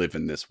can live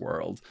in this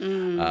world.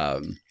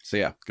 So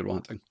yeah, Good Will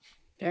Hunting.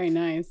 Very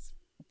nice.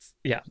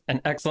 Yeah,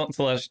 an excellent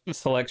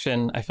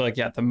selection. I feel like,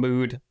 the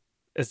mood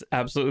is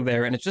absolutely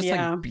there, and it's just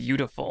like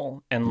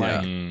beautiful, and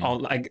like all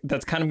like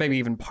that's kind of maybe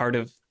even part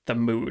of the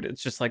mood.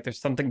 It's just like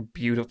there's something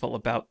beautiful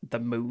about the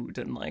mood,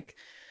 and like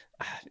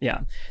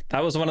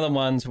that was one of the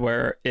ones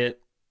where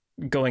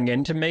going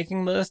into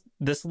making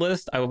this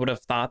list, I would have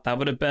thought that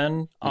would have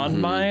been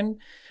on mine,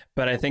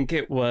 but I think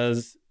it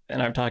was,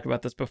 and I've talked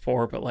about this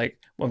before, but like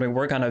when we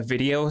work on a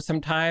video,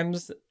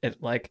 sometimes it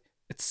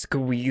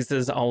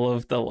squeezes all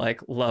of the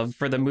like love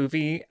for the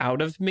movie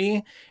out of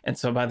me, and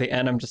so by the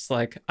end I'm just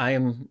like, I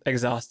am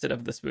exhausted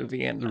of this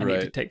movie and I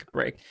need to take a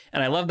break.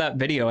 And I love that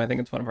video. I think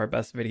it's one of our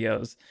best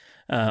videos,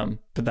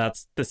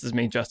 but this is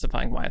me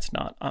justifying why it's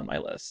not on my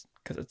list,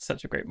 because it's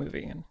such a great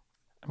movie, and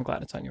I'm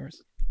glad it's on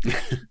yours.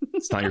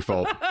 It's not your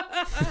fault.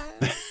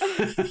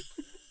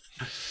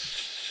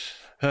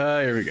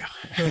 Here we go.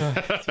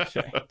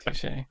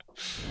 Touche.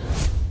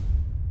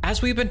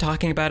 As we've been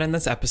talking about in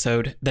this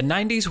episode, the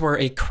 90s were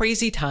a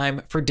crazy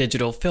time for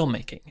digital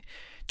filmmaking.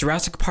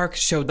 Jurassic Park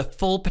showed the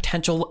full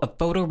potential of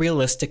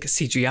photorealistic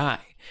CGI.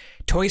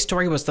 Toy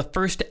Story was the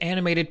first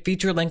animated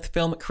feature-length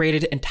film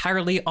created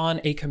entirely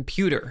on a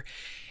computer,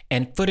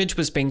 and footage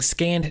was being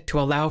scanned to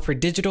allow for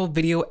digital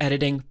video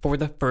editing for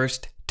the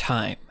first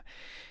time.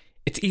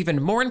 It's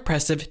even more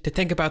impressive to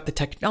think about the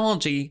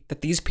technology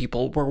that these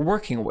people were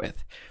working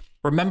with.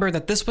 Remember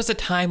that this was a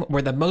time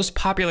where the most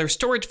popular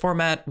storage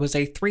format was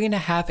a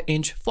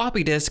 3.5-inch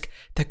floppy disk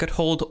that could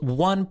hold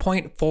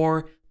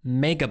 1.4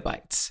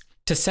 megabytes.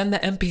 To send the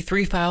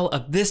MP3 file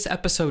of this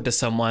episode to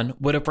someone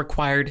would have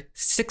required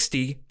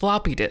 60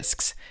 floppy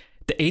disks.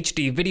 The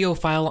HD video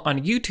file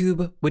on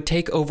YouTube would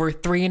take over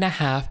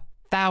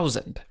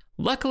 3,500.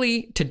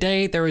 Luckily,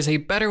 today there is a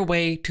better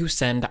way to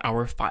send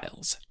our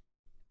files.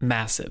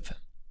 Massive.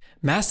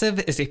 Massive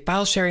is a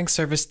file sharing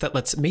service that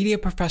lets media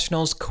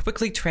professionals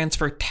quickly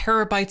transfer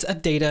terabytes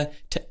of data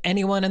to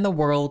anyone in the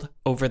world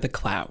over the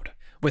cloud.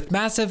 With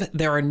Massive,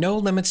 there are no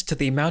limits to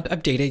the amount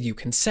of data you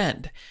can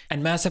send,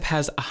 and Massive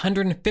has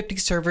 150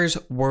 servers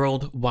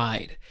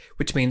worldwide,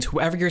 which means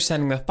whoever you're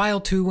sending the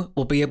file to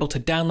will be able to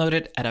download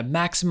it at a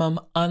maximum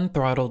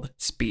unthrottled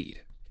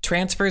speed.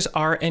 Transfers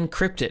are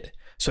encrypted,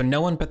 so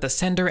no one but the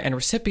sender and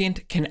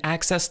recipient can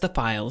access the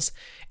files,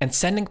 and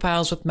sending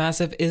files with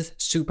Massive is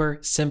super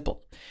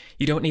simple.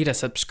 You don't need a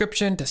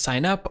subscription to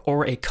sign up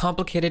or a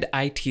complicated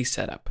IT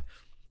setup.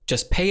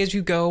 Just pay as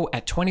you go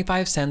at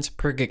 25 cents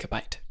per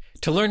gigabyte.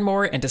 To learn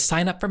more and to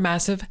sign up for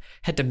Massive,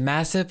 head to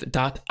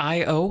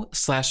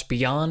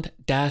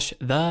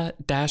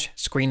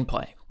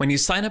massive.io/beyond-the-screenplay. When you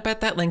sign up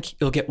at that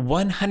link, you'll get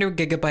 100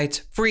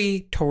 gigabytes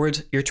free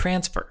towards your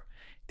transfer,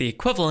 the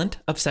equivalent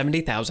of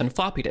 70,000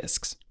 floppy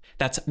disks.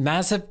 That's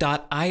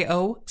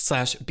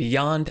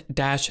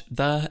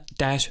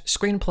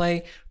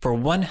massive.io/beyond-the-screenplay for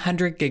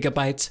 100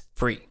 gigabytes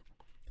free.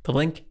 The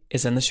link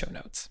is in the show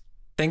notes.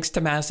 Thanks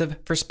to Massive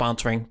for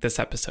sponsoring this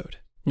episode.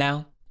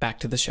 Now, back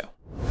to the show.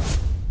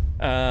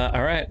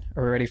 All right.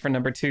 Are we ready for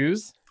number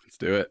 2s? Let's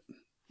do it.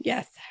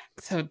 Yes.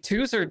 So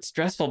twos are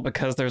stressful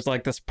because there's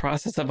like this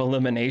process of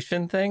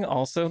elimination thing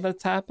also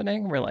that's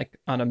happening. Where like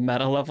on a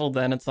meta level,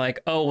 then it's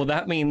like, oh, well,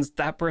 that means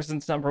that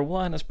person's number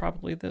one is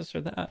probably this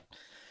or that.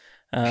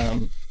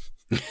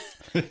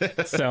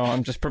 So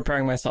I'm just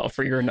preparing myself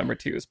for your number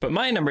twos. But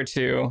my number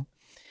two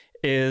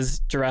is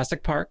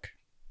Jurassic Park.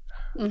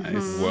 Nice.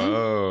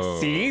 Whoa.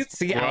 See,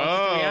 Alex's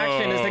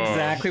reaction is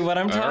exactly what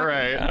I'm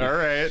talking about. All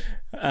right.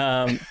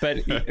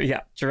 But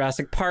yeah,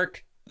 Jurassic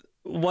Park,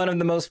 one of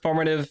the most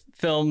formative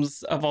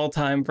films of all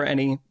time for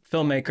any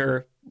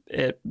filmmaker.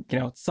 It,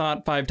 saw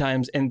it 5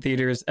 times in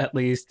theaters at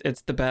least.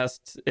 It's the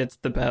best,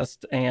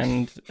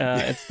 and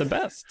it's the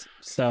best.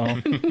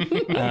 So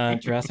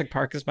Jurassic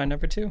Park is my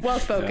number 2. Well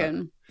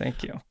spoken. Yeah.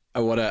 Thank you.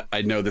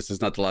 I know this is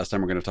not the last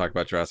time we're going to talk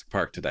about Jurassic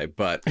Park today,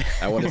 but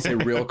I want to say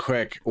real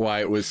quick why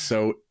it was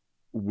so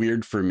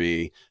weird for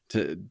me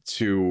to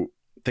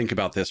think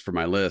about this for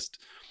my list.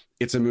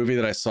 It's a movie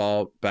that I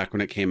saw back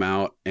when it came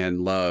out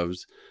and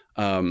loved,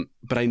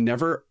 but I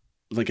never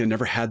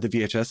had the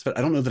VHS of it.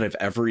 I don't know that I've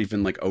ever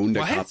even owned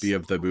a copy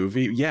of the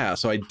movie. Yeah,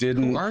 so I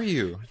didn't. Who are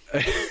you?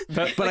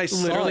 but I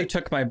literally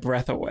took my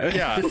breath away.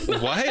 Yeah.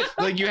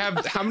 What? You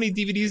have how many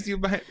DVDs do you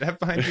have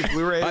behind you?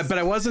 Blu-rays? But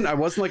I wasn't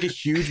like a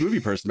huge movie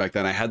person back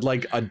then. I had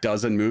like a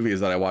dozen movies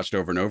that I watched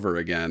over and over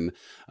again,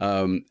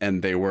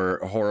 and they were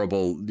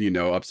horrible,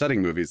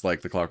 upsetting movies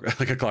like A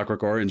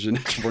Clockwork Orange and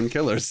Born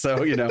Killers.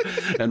 So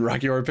and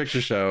Rocky Horror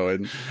Picture Show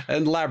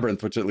and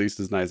Labyrinth, which at least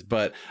is nice,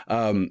 but.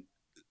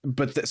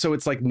 So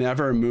it's like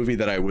never a movie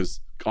that I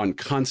was on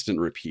constant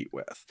repeat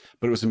with,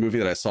 but it was a movie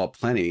that I saw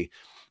plenty.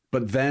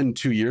 But then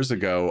 2 years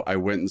ago, I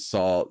went and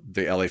saw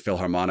the LA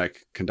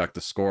Philharmonic conduct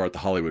the score at the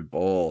Hollywood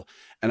Bowl.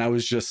 And I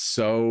was just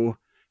so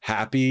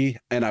happy.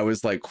 And I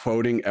was like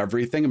quoting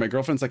everything. And my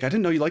girlfriend's like, I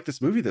didn't know you liked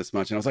this movie this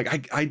much. And I was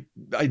like, I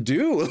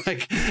do.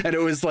 And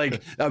it was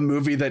like a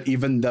movie that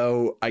even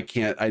though I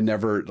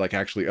never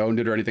actually owned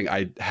it or anything,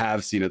 I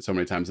have seen it so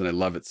many times and I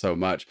love it so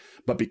much.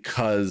 But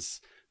because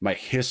my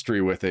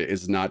history with it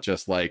is not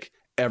just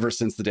ever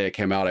since the day it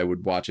came out, I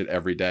would watch it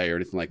every day or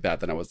anything like that.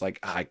 Then I was like,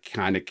 I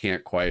kind of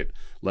can't quite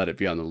let it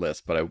be on the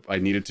list, but I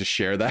needed to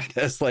share that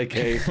as I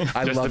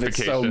love it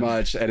so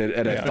much. And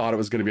I thought it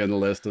was going to be on the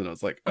list. And I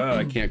was like, oh,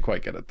 I can't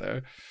quite get it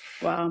there.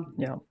 Wow.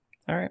 Yeah. All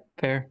right.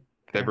 Fair.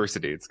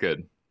 Diversity. It's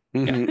good.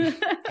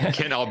 Mm-hmm. Yeah.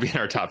 Can't all be in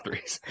our top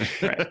 3s.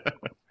 Right.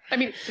 I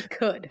mean, it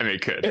could.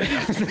 It could.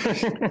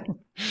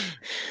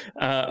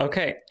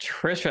 Okay.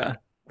 Trisha,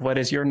 what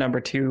is your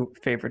number 2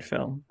 favorite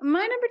film?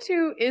 My number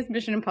 2 is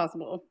Mission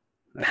Impossible.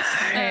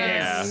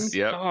 Yeah.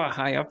 Yep. Oh,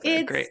 high up there.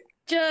 It's Great.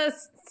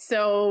 just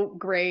so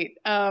great.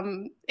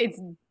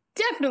 It's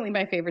definitely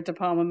my favorite De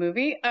Palma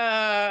movie.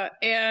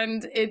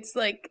 And it's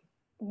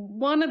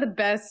one of the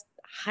best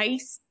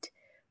heist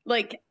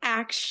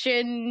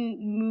action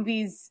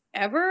movies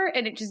ever.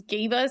 And it just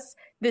gave us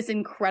this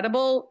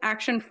incredible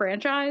action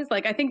franchise.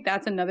 I think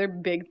that's another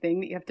big thing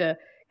that you have to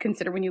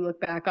consider when you look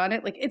back on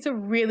it. It's a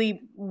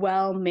really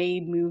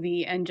well-made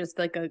movie and just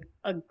a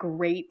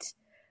great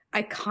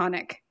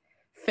iconic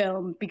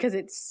film because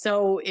it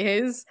so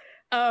is.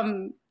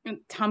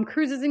 Tom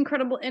Cruise is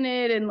incredible in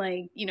it, and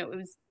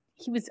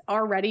he was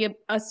already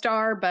a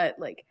star, but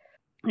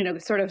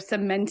sort of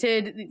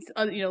cemented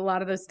a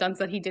lot of those stunts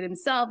that he did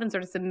himself and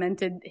sort of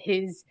cemented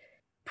his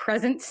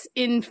presence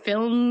in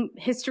film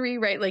history,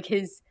 right?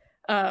 His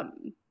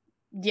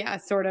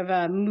sort of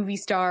a movie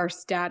star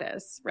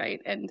status,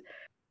 right? And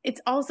it's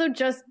also it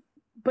just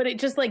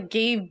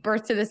gave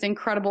birth to this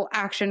incredible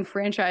action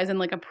franchise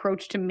and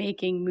approach to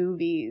making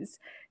movies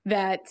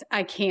that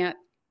I can't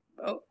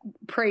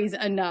praise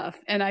enough.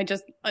 And I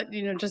just,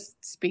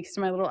 just speaks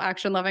to my little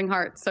action loving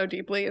heart so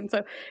deeply. And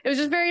so it was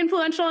just very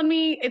influential on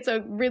me. It's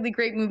a really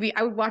great movie.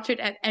 I would watch it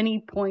at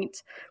any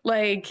point.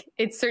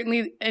 It's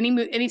certainly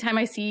anytime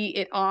I see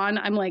it on,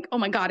 I'm like, oh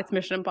my God, it's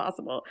Mission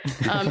Impossible.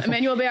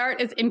 Emmanuelle Béart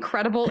is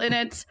incredible in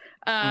it.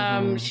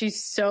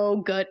 She's so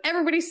good.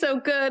 Everybody's so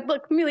good.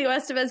 Look, Emilio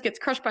Estevez gets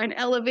crushed by an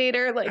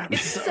elevator.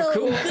 It's so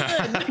cool. good.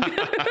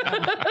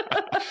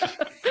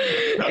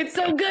 It's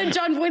so good.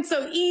 John Voight's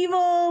so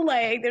evil.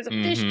 There's a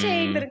fish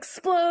tank that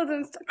explodes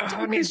and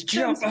it means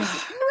jump.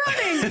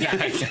 Running. Yeah,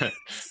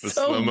 the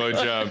slow-mo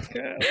jump.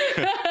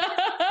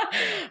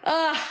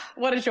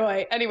 What a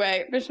joy.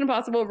 Anyway, Mission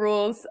Impossible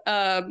rules.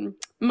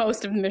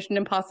 Most of the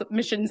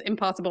Missions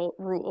Impossible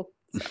rule.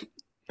 So.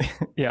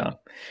 Yeah.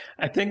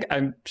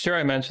 I'm sure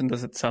I mentioned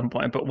this at some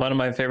point, but one of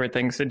my favorite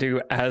things to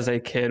do as a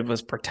kid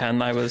was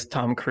pretend I was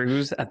Tom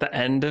Cruise at the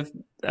end of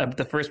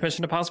the first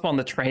Mission Impossible on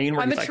the train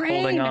where he's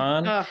holding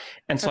on.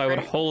 And so I would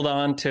hold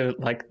on to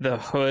the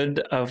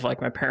hood of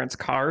my parents'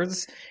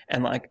 cars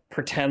and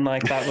pretend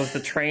that was the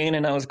train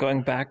and I was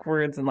going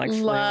backwards and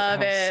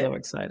love it. So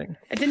exciting.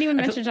 I didn't even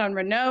mention Jean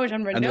Reno.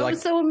 Jean Reno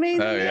is so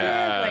amazing. Oh,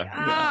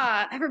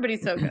 yeah.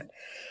 Everybody's so good.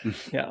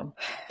 Yeah.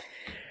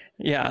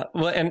 Yeah.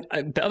 Well, and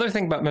the other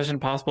thing about Mission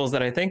Impossible is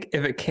that I think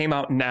if it came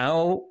out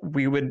now,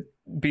 we would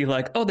be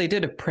like, oh, they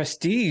did a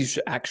prestige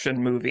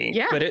action movie.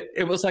 Yeah. But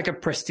it was like a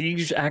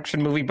prestige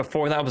action movie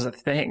before that was a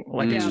thing.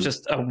 Like Yeah. it's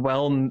just a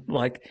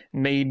like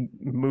made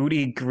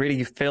moody,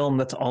 gritty film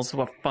that's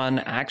also a fun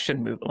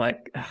action movie.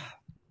 Like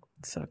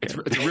so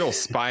good. It's a real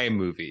spy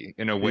movie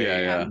in a way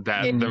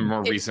that the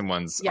more recent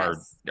ones are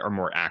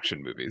more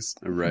action movies.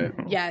 Right.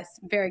 Yes,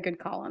 very good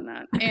call on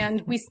that.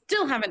 And we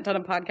still haven't done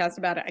a podcast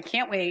about it. I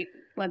can't wait.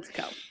 Let's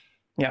go.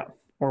 Yeah,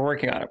 we're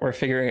working on it. We're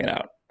figuring it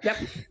out. Yep.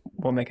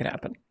 We'll make it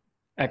happen.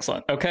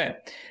 Excellent. Okay.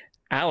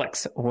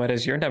 Alex, what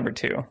is your number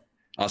 2?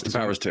 Austin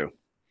Powers 2.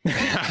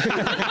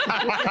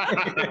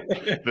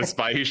 The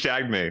Spy Who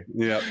Shagged Me.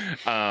 Yep.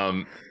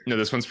 No,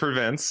 this one's for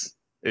Vince.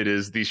 It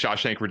is the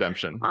Shawshank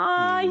Redemption.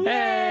 Aw,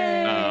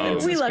 yay!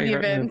 We love you,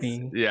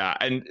 Vince. Yeah,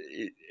 and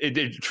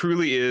it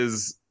truly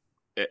is.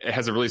 It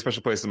has a really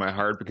special place in my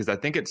heart because I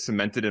think it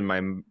cemented in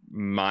my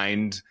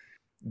mind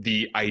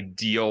the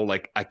ideal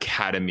like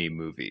Academy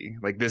movie.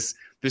 Like this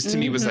to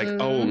me was like,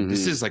 oh,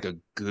 this is like a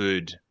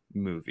good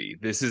movie.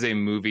 This is a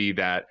movie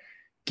that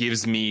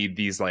gives me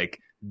these like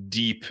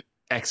deep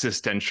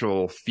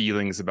existential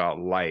feelings about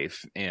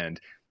life and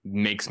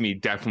makes me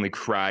definitely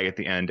cry at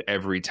the end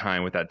every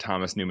time with that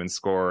Thomas Newman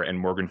score and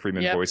Morgan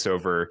Freeman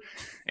voiceover.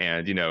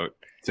 And,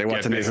 say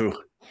what to me who.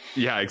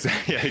 Yeah,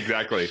 exactly. Yeah,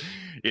 exactly.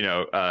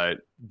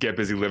 Get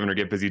busy living or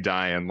get busy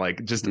dying.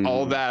 Like just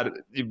all that,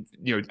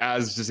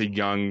 as just a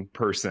young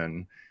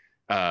person,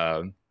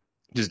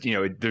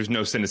 there's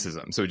no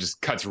cynicism. So it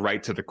just cuts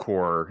right to the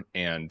core.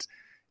 And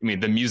I mean,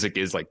 the music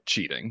is like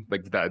cheating,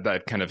 like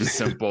that kind of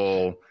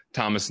simple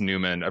Thomas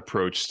Newman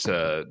approach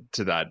to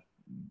that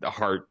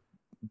heart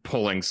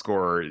pulling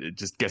score. It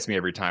just gets me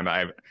every time.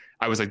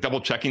 I was like double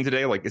checking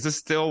today. Like, is this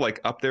still like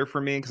up there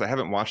for me? Cause I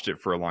haven't watched it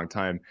for a long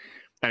time.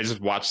 And I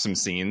just watched some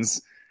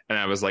scenes and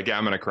I was like, yeah,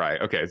 I'm going to cry.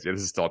 Okay. So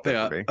this is still up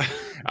there for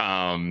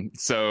me.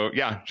 So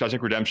yeah,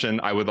 Shawshank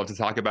Redemption. I would love to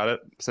talk about it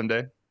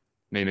someday.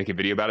 Maybe make a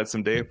video about it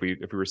someday if we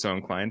were so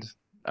inclined.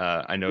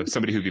 I know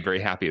somebody who'd be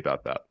very happy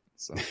about that.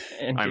 So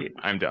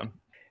I'm down.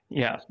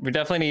 Yeah, we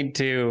definitely need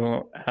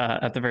to,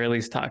 at the very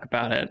least, talk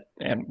about it.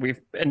 And we've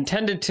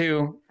intended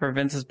to for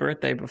Vince's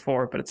birthday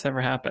before, but it's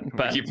never happened.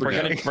 But we're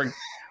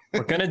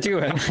gonna do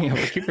it.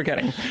 We keep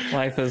forgetting.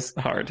 Life is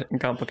hard and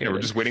complicated. Yeah,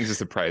 we're just waiting to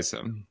surprise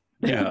him.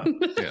 Yeah,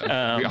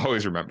 we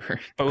always remember.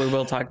 But we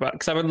will talk about it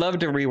because I would love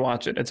to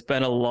rewatch it. It's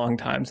been a long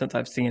time since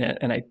I've seen it,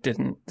 and I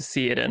didn't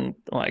see it in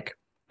like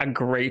a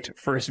great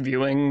first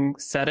viewing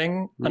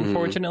setting,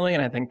 unfortunately.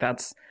 And I think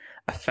that's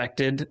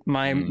affected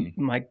my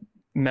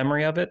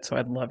memory of it, so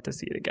I'd love to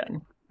see it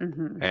again.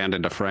 And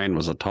in the frame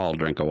was a tall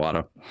drink of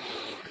water.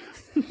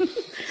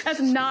 That's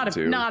not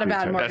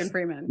about Morgan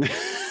Freeman.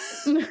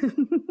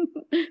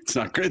 It's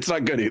not good. It's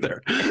not good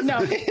either.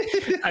 No.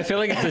 I feel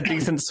like it's a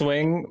decent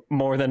swing,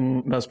 more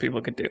than most people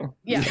could do.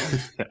 Yeah.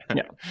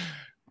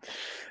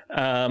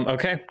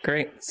 Okay,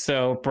 great.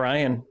 So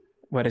Brian,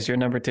 what is your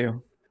number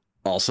 2?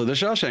 Also the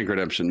Shawshank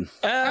Redemption.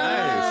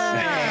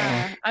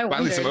 Nice.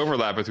 Finally some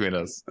overlap between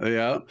us.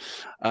 Yeah.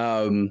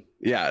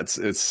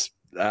 It's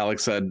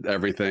Alex said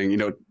everything.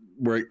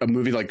 Where a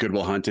movie like Good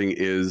Will Hunting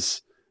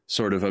is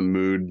sort of a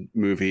mood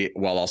movie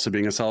while also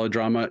being a solid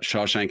drama.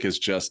 Shawshank is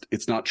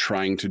it's not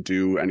trying to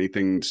do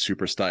anything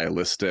super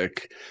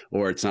stylistic,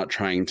 or it's not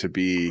trying to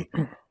be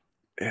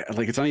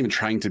like, it's not even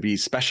trying to be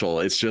special.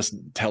 It's just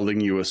telling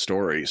you a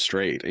story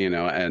straight,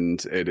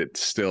 and it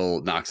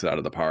still knocks it out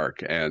of the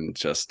park. And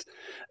just,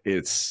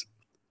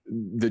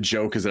 the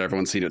joke is that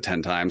everyone's seen it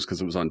 10 times because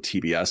it was on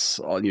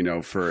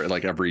TBS, for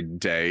like every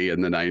day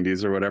in the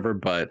 90s or whatever.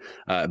 But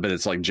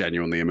it's like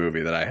genuinely a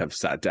movie that I have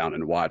sat down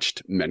and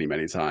watched many,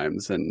 many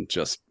times, and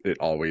just, it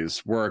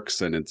always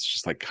works. And it's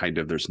just like kind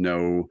of, there's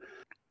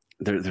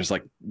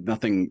like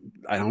nothing,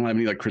 I don't have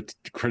any like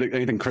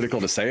anything critical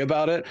to say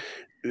about it.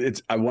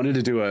 I wanted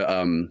to do a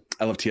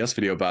I Love TS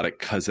video about it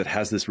because it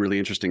has this really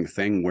interesting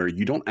thing where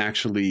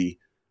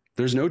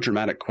there's no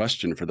dramatic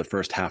question for the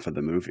first half of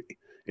the movie.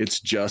 It's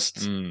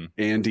just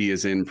Andy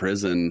is in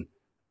prison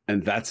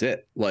and that's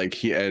it. Like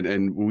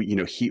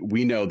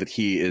we know that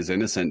he is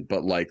innocent,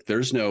 but like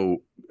there's no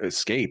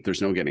escape,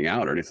 there's no getting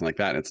out or anything like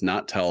that. It's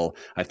not till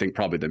I think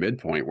probably the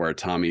midpoint where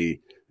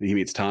he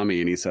meets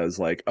Tommy and he says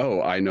like,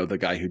 oh, I know the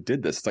guy who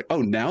did this. It's like,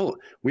 oh, now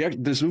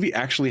this movie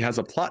actually has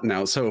a plot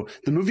now. So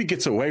the movie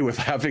gets away with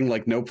having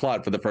like no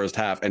plot for the first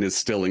half and is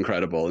still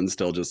incredible and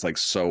still just like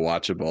so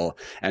watchable.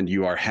 And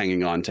you are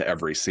hanging on to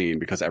every scene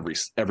because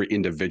every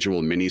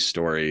individual mini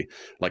story,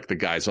 like the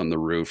guys on the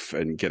roof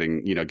and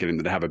getting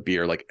them to have a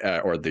beer, like,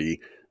 or the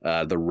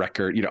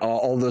record,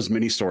 all those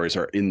mini stories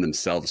are in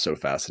themselves so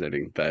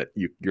fascinating that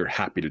you're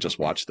happy to just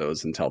watch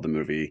those until the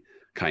movie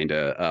kind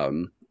of,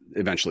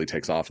 eventually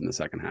takes off in the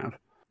second half.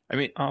 I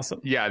mean, awesome.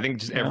 Yeah, I think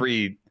just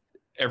every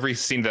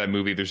scene of that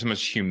movie, there's so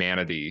much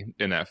humanity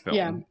in that film.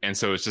 Yeah. And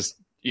so it's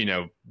just,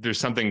 there's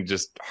something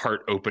just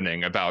heart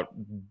opening about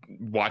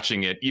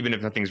watching it. Even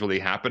if nothing's really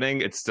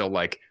happening, it's still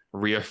like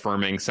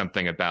reaffirming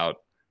something about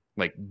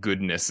like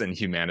goodness and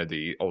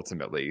humanity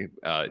ultimately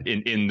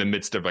in the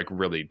midst of like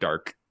really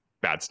dark,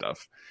 bad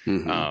stuff.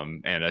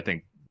 And I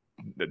think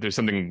there's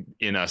something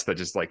in us that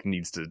just like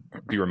needs to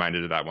be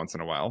reminded of that once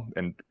in a while.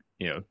 And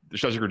the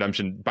Shawshank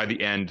Redemption, by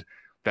the end,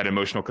 that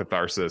emotional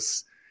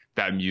catharsis,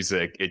 that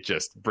music, it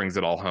just brings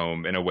it all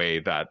home in a way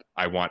that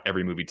I want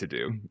every movie to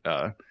do.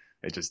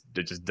 It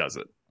just does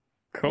it.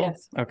 Cool.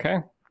 Yes. Okay,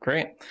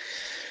 great.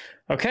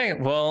 Okay,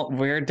 well,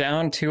 we're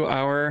down to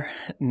our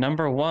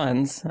number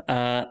ones.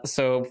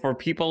 So for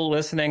people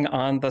listening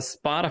on the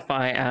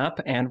Spotify app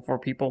and for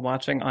people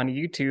watching on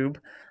YouTube,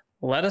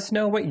 let us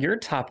know what your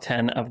top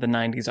 10 of the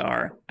 90s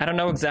are. I don't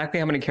know exactly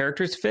how many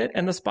characters fit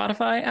in the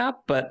Spotify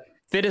app, but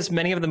fit as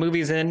many of the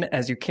movies in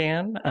as you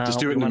can. Just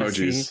do it in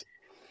emojis.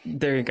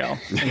 There you go.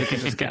 And you can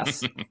just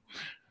guess.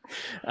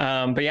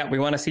 But yeah, we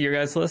want to see your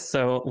guys' list,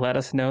 so let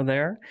us know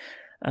there.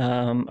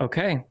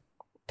 Okay,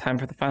 time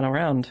for the final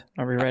round.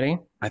 Are we ready?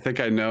 I think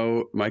I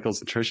know Michael's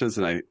and Trisha's,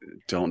 and I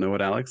don't know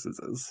what Alex's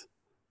is.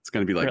 It's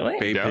going to be like Really?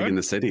 Babe Pig in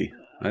the City.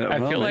 I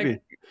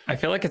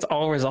feel like it's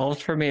all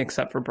resolved for me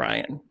except for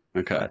Brian.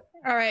 Okay.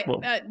 All right.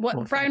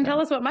 We'll Brian, tell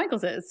us what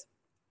Michael's is.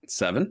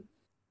 7.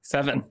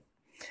 7.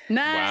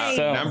 Nice.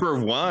 So- Number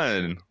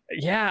 1.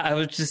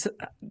 Yeah,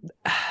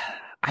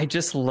 I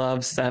just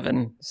love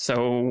 7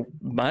 so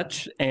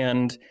much,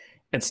 and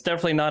it's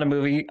definitely not a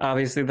movie,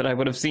 obviously, that I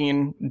would have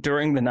seen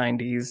during the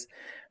 90s,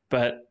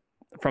 but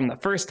from the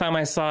first time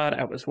I saw it,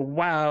 I was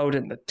wowed,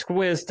 and the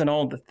twist and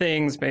all the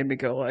things made me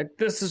go like,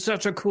 this is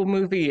such a cool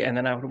movie, and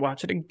then I would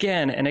watch it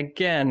again and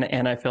again,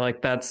 and I feel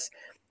like that's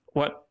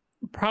what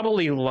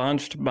probably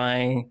launched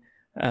my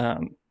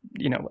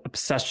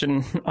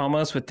obsession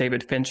almost with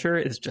David Fincher,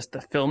 is just the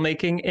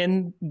filmmaking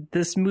in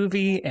this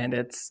movie, and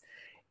it's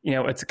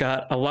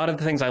got a lot of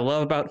the things I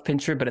love about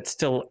Fincher, but it's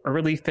still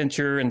early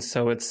Fincher, and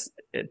so it's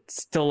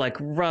still like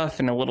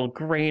rough and a little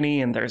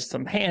grainy, and there's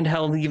some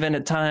handheld even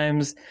at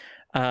times.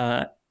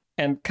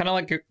 And kind of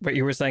like what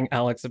you were saying,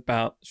 Alex,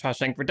 about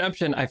Shawshank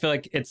Redemption, I feel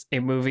like it's a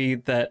movie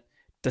that,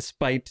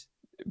 despite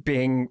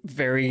being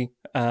very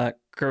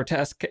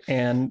grotesque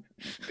and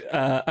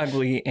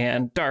ugly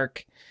and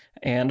dark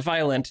and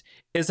violent,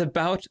 is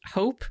about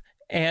hope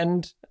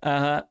and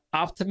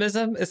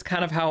optimism. Is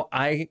kind of how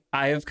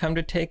I've come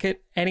to take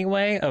it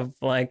anyway, of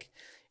like,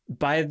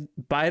 by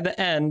the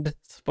end,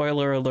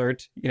 spoiler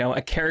alert,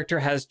 a character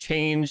has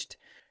changed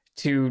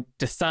to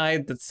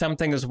decide that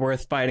something is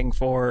worth fighting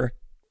for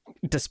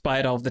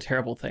despite all of the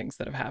terrible things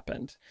that have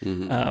happened.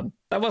 Mm-hmm.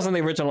 That wasn't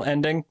the original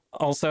ending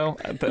also.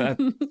 That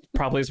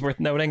probably is worth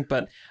noting,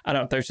 but I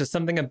don't know, there's just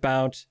something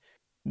about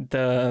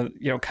the,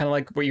 kind of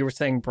like what you were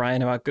saying,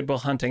 Brian, about Good Will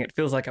Hunting. It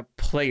feels like a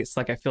place,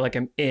 like I feel like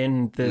I'm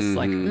in this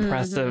like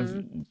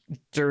oppressive,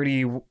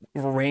 dirty,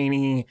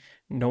 rainy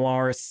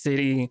noir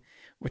city,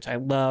 which I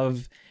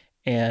love.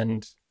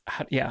 And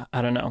yeah,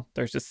 I don't know,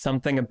 there's just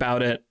something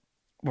about it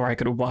where I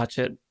could watch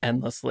it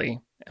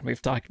endlessly. And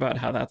we've talked about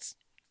how that's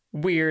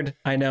weird,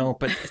 I know,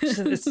 but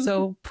it's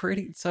so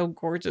pretty, it's so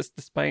gorgeous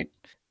despite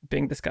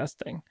being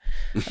disgusting.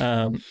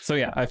 So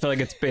yeah, I feel like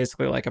it's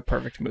basically like a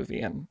perfect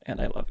movie, and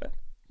I love it.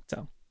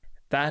 So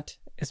that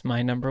is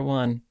my number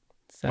 1.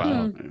 So,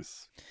 Wow,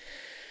 nice.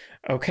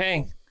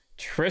 Okay,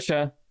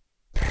 Trisha.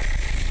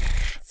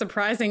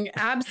 Surprising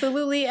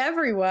absolutely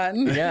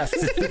everyone. Yes.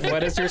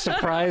 What is your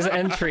surprise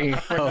entry?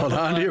 Hold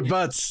on to your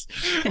butts.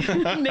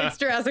 It's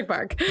Jurassic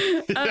Park.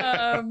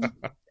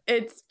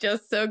 It's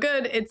just so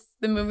good. It's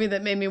the movie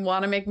that made me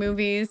want to make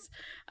movies.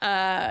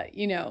 I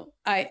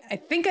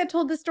think I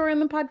told this story on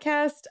the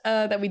podcast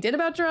that we did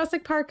about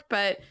Jurassic Park,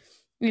 but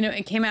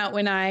it came out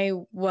when I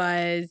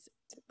was,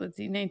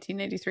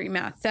 1993,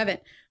 math, 7.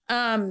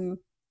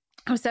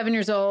 I was 7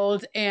 years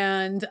old,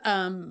 and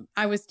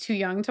I was too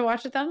young to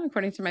watch it then,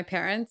 according to my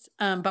parents.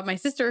 But my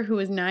sister, who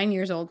was 9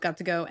 years old, got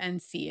to go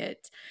and see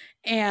it.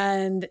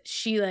 And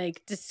she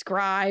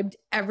described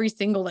every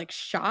single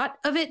shot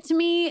of it to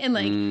me, and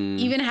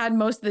even had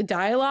most of the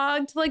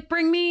dialogue to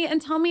bring me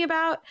and tell me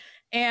about.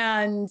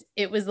 And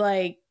it was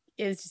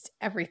just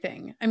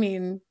everything. I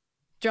mean,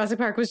 Jurassic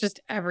Park was just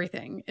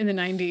everything in the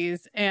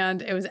 90s,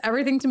 and it was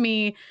everything to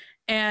me.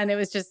 And it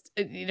was just,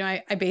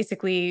 I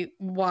basically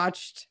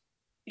watched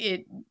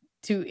it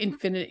to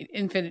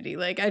infinity.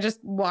 I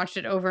just watched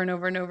it over and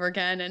over and over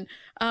again,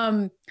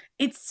 and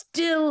it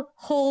still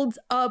holds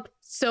up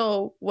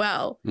so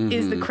well.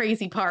 Is the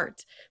crazy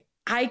part.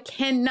 I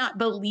cannot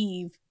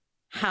believe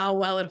how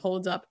well it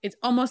holds up. It's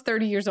almost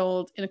 30 years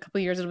old. In a couple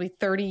of years it'll be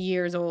 30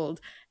 years old,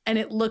 and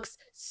it looks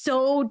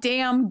so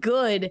damn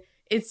good.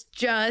 It's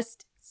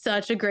just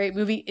such a great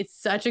movie. It's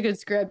such a good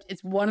script.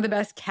 It's one of the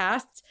best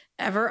casts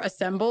ever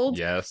assembled.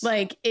 Yes,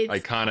 it's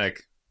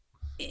iconic,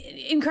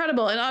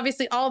 incredible. And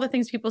obviously all the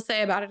things people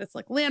say about it, it's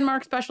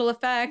landmark special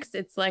effects,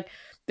 it's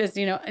this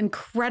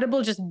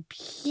incredible, just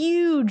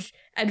huge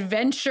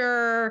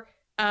adventure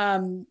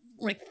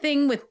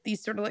thing with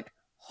these sort of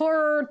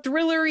horror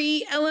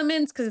thrillery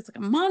elements, because it's a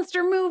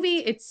monster movie.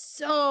 It's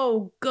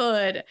so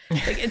good.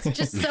 It's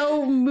just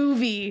so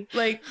movie,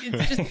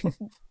 it's just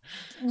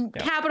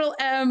capital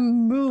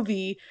M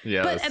movie.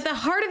 Yes. But at the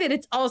heart of it,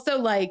 it's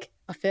also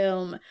a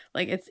film.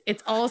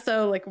 It's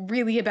also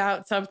really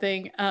about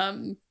something.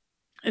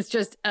 It's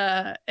just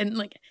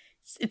and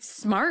it's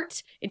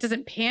smart. It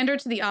doesn't pander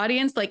to the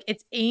audience. Like,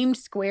 it's aimed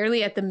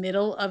squarely at the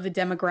middle of the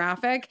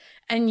demographic,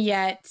 and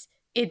yet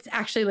it's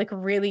actually like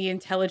really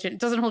intelligent. It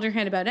doesn't hold your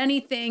hand about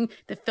anything.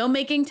 The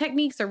filmmaking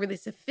techniques are really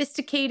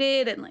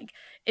sophisticated, and like,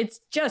 it's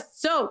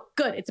just so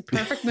good. It's a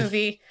perfect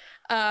movie.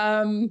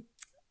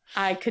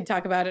 I could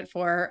talk about it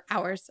for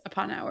hours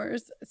upon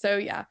hours. So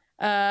yeah,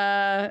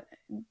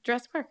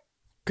 Jurassic Park.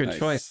 Good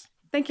choice.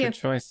 Thank you. Good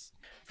choice.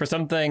 For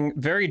something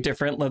very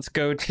different, let's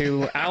go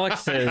to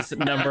Alex's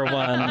number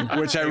one.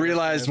 Which I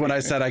realized when I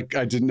said I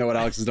didn't know what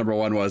Alex's number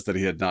one was, that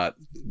he had not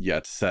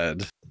yet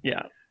said.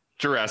 Yeah.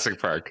 Jurassic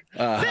Park.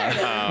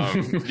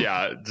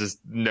 Yeah,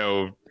 just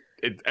no.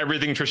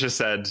 Everything Trisha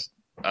said,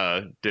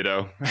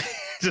 ditto.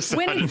 Just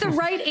when it's the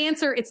right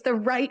answer, it's the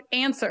right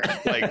answer.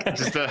 Like,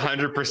 just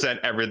 100%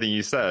 everything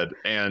you said.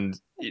 And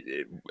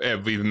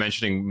we've been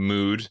mentioning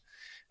mood.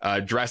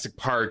 Jurassic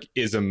Park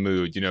is a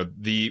mood. You know,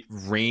 the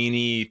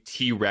rainy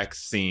T-Rex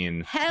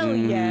scene. Hell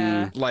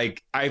yeah.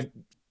 Like,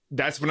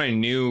 that's when I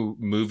knew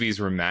movies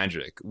were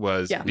magic,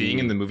 was being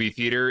in the movie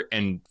theater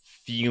and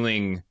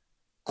feeling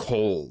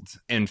cold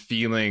and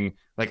feeling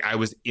like I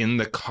was in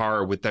the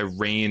car with the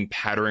rain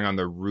pattering on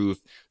the roof,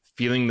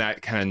 feeling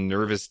that kind of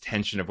nervous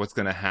tension of what's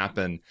going to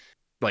happen.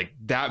 Like,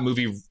 that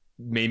movie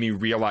made me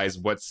realize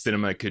what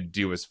cinema could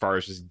do as far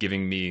as just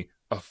giving me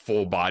a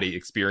full body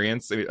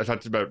experience. I mean, I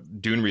talked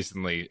about Dune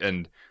recently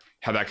and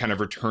how that kind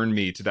of returned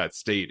me to that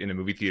state in a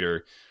movie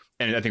theater.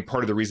 And I think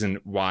part of the reason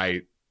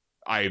why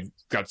I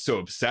got so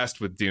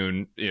obsessed with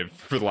Dune, you know,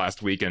 for the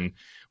last week and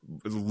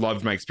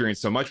loved my experience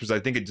so much was I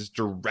think it just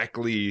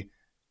directly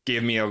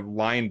gave me a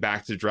line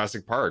back to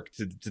Jurassic Park,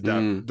 to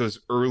that, those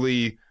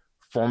early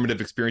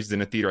formative experiences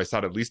in a theater. I saw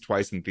it at least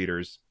twice in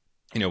theaters,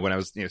 you know, when I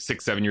was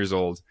 6, 7 years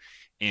old.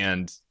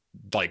 And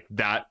like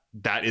that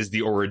is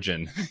the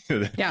origin.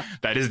 Yeah.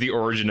 That is the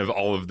origin of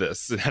all of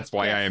this. That's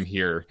why I am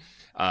here,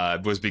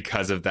 was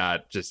because of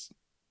that just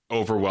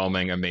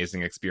overwhelming,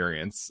 amazing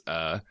experience.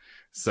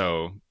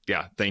 So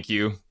yeah, thank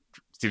you,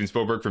 Steven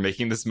Spielberg, for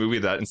making this movie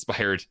that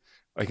inspired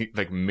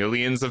like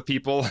millions of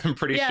people. I'm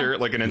pretty sure,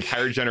 like an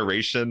entire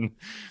generation.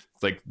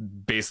 It's like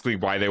basically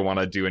why they want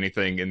to do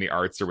anything in the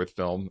arts or with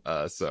film.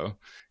 So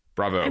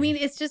bravo. I mean,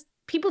 it's just,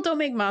 people don't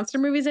make monster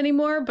movies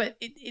anymore, but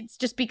it's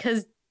just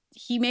because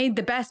he made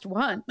the best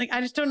one. Like, I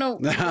just don't know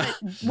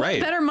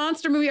what better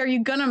monster movie are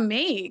you gonna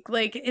make?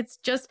 Like, it's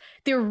just,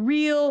 they're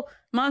real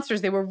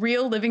monsters. They were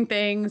real living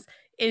things.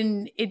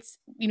 And it's,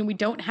 you know, we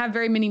don't have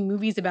very many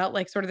movies about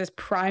like sort of this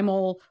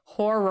primal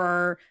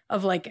horror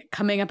of like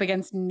coming up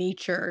against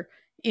nature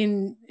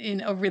in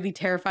a really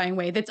terrifying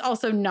way. That's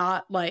also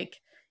not like,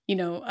 you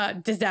know, a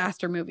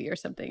disaster movie or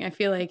something. I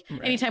feel like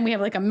anytime we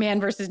have like a man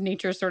versus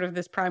nature sort of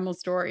this primal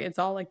story, it's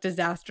all like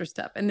disaster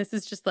stuff. And this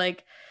is just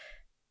like,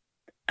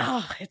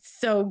 oh, it's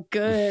so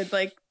good.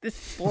 Like this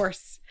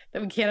force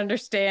that we can't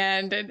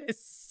understand, and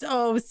it's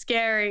so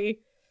scary.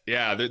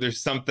 Yeah, there's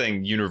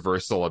something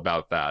universal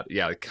about that.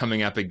 Yeah, like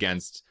coming up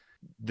against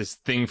this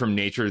thing from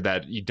nature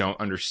that you don't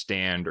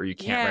understand or you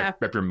can't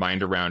wrap your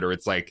mind around, or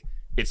it's like,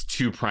 it's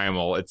too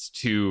primal, it's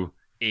too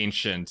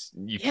ancient,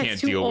 you can't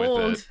deal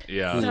with it.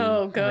 Yeah.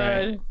 So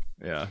good.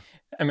 Right. Yeah.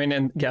 I mean,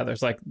 and yeah,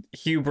 there's like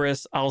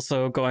hubris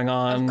also going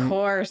on. Of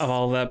course. Of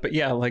all that. But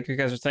yeah, like you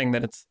guys are saying,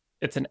 that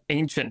it's an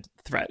ancient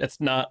threat.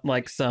 It's not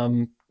like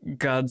some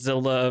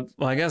Godzilla.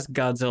 Well, I guess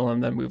Godzilla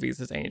in the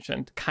movies is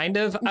ancient. Kind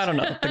of. I don't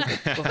know. But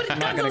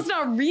Godzilla's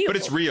not real. But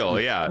it's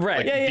real, yeah.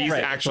 Right. Like, these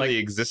actually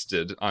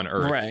existed on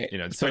Earth. Right. You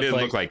know, so it didn't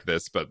look like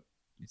this, but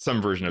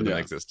some version of them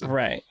existed.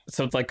 Right.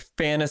 So it's like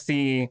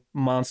fantasy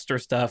monster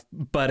stuff,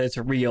 but it's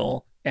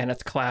real and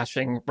it's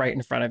clashing right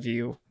in front of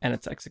you, and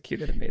it's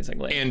executed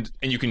amazingly. And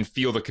you can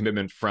feel the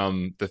commitment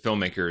from the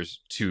filmmakers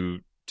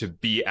to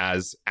be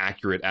as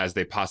accurate as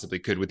they possibly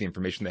could with the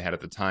information they had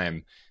at the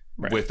time,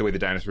 with the way the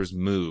dinosaurs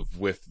move,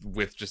 with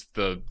just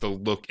the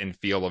look and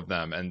feel of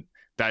them. And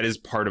that is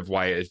part of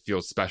why it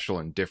feels special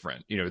and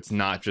different. You know, it's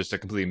not just a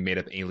completely made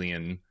up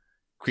alien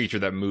creature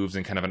that moves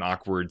in kind of an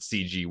awkward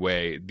CG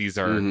way. These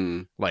are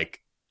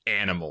like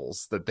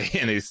animals that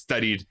they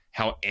studied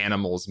how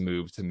animals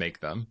move to make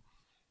them.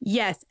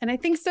 Yes. And I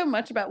think so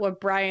much about what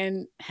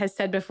Brian has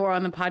said before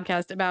on the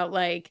podcast about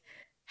like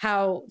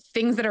how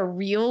things that are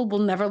real will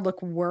never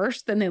look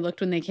worse than they looked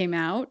when they came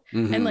out.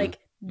 And like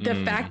the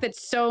fact that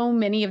so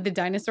many of the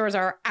dinosaurs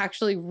are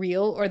actually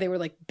real, or they were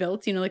like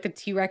built, you know, like the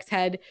T-Rex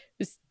head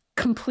was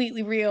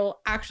completely real,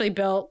 actually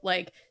built.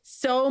 Like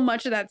so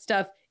much of that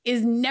stuff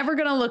is never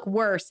going to look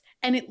worse.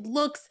 And it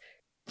looks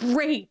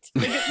great.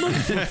 Like it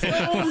looks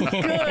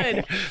so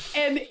good.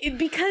 And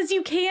because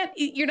you can't,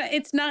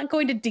 it's not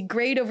going to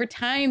degrade over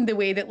time the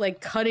way that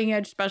like cutting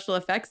edge special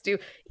effects do.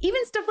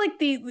 Even stuff like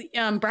the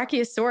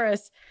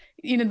Brachiosaurus,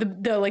 you know,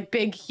 the like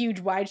big, huge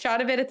wide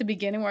shot of it at the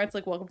beginning where it's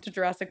like, welcome to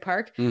Jurassic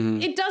Park.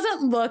 It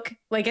doesn't look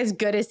like as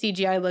good as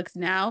CGI looks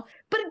now,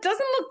 but it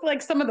doesn't look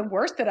like some of the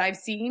worst that I've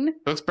seen. It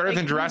looks better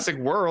than Jurassic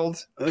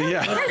World.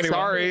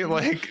 Sorry,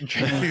 like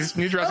these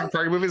new Jurassic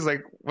Park movies,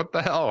 like what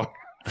the hell?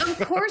 Of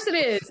course it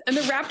is. And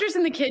the raptors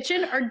in the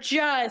kitchen are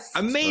just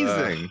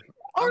amazing.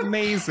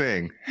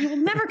 Amazing. You will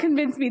never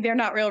convince me they're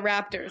not real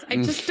raptors. I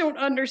just don't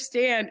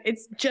understand.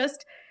 It's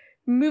just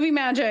movie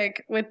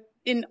magic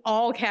in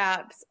all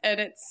caps,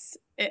 and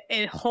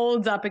it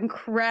holds up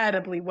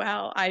incredibly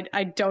well.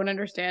 I don't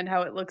understand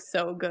how it looks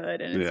so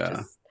good, and it's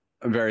just.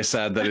 I'm very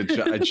sad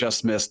that I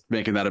just missed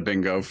making that a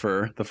bingo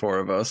for the four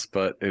of us,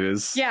 but it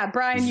is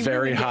Brian, you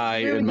very high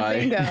in my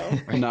bingo.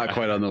 not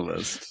quite on the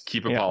list.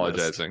 Keep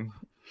apologizing.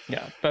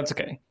 Yeah, that's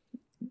okay.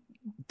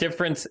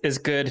 Difference is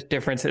good.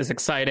 Difference is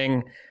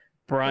exciting.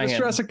 Brian. It's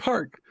Jurassic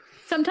Park.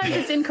 Sometimes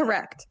it's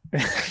incorrect.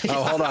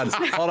 Oh, hold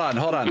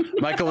on.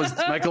 Michael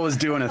was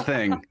doing a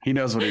thing. He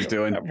knows what he's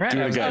doing. Right, Do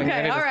it again.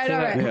 Okay, all right.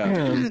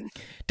 Yeah.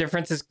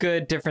 Difference is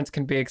good. Difference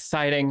can be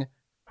exciting.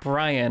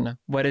 Brian,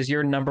 what is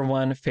your number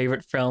one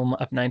favorite film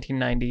of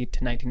 1990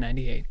 to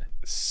 1998?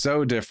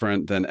 So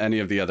different than any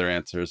of the other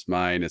answers.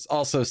 Mine is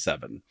also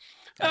Seven.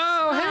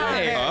 Oh,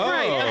 hey.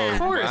 Right, of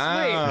course. Wow.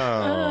 Wait.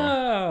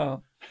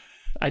 Oh.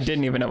 I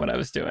didn't even know what I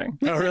was doing.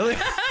 Oh, really?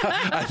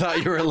 I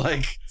thought you were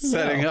like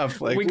setting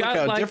up. Like, look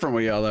how different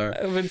we all are.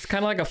 It's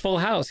kind of like a full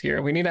house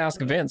here. We need to ask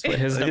Vince what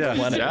his number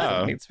one is.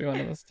 It needs to be one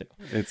of those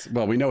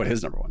two. We know what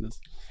his number one is.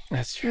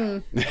 That's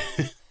true.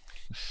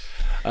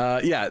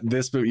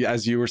 This movie,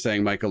 as you were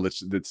saying, Michael,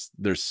 it's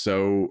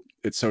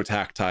so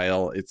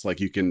tactile. It's like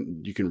you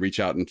can reach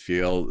out and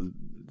feel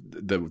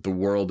the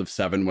world of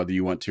Seven, whether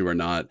you want to or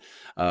not.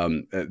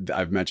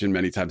 I've mentioned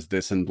many times,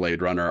 this and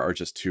Blade Runner are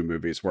just two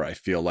movies where I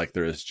feel like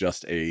there is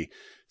just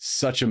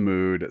such a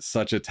mood,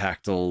 such a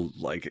tactile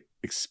like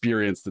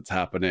experience that's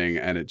happening,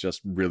 and it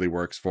just really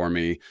works for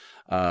me.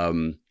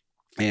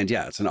 And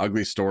yeah, it's an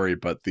ugly story,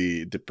 but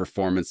the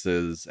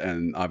performances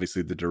and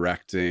obviously the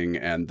directing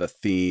and the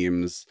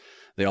themes,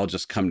 they all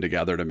just come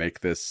together to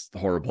make this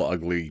horrible,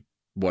 ugly,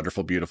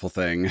 wonderful, beautiful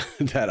thing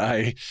and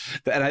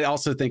I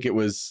also think it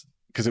was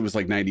because it was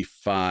like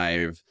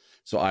 95.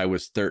 So I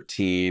was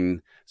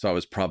 13. So I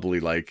was probably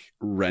like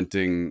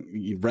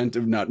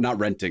not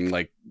renting,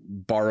 like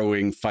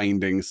borrowing,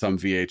 finding some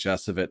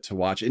VHS of it to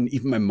watch. And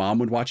even my mom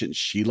would watch it and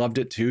she loved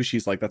it too.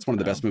 She's like, that's one of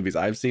the best movies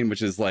I've seen,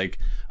 which is like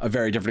a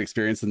very different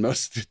experience than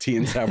most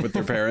teens have with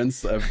their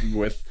parents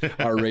with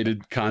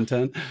R-rated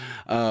content.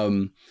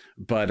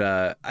 But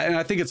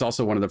I think it's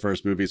also one of the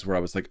first movies where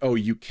I was like, oh,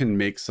 you can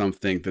make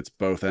something that's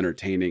both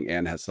entertaining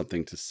and has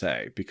something to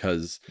say.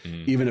 Because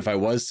even if I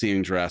was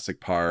seeing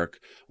Jurassic Park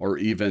or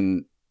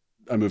even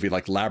a movie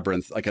like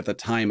Labyrinth, like at the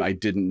time I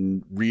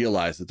didn't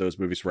realize that those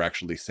movies were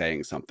actually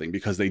saying something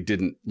because they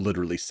didn't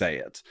literally say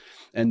it.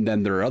 And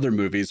then there are other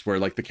movies where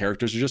like the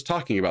characters are just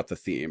talking about the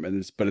theme,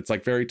 but it's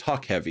like very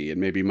talk heavy,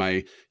 and maybe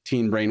my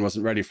teen brain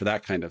wasn't ready for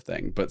that kind of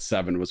thing. But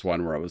Seven was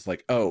one where I was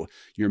like, oh,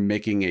 you're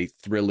making a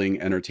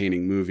thrilling,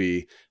 entertaining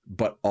movie,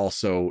 but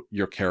also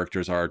your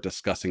characters are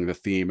discussing the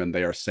theme and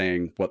they are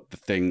saying what the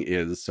thing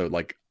is. So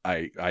like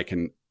I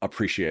can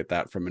appreciate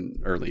that from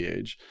an early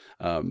age.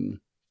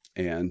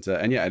 And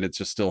it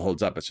just still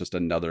holds up. It's just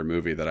another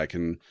movie that I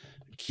can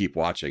keep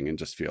watching and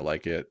just feel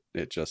like it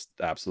just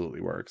absolutely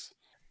works.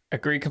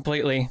 Agree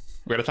completely.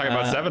 We got to talk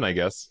about Seven, I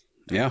guess.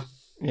 Yeah.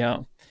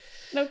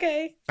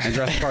 Okay. And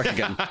Jurassic Park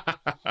again.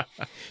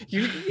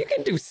 You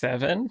can do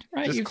Seven,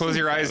 right? Just close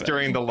your eyes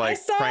during the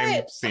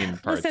crime scene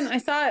parts. Listen, I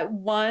saw it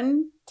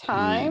one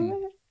time,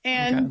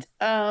 and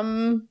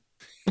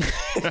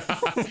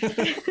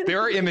there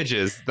are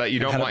images that you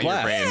don't want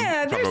your brain.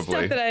 Yeah, there's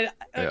probably. stuff that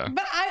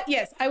but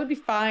I would be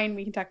fine.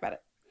 We can talk about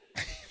it.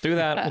 Do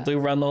that. We'll do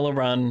Run Lola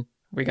Run.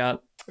 We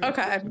got.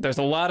 Okay. There's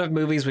a lot of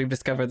movies we've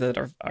discovered that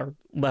are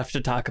left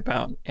to talk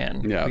about,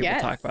 and we will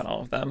talk about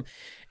all of them.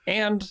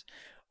 And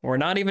we're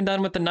not even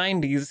done with the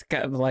 90s.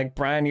 Like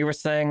Brian, you were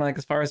saying, like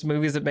as far as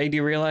movies that made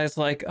you realize,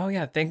 like, oh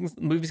yeah,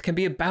 movies can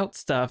be about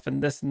stuff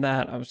and this and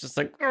that. I was just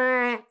like,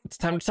 it's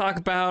time to talk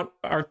about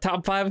our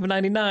top 5 of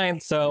 99.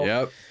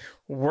 So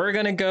we're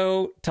gonna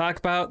go talk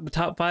about the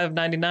top 5 of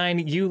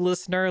 99. You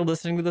listener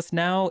listening to this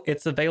now,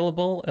 it's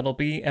available. It'll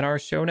be in our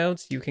show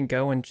notes. You can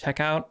go and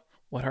check out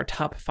what our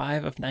top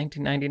 5 of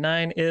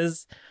 1999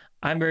 is.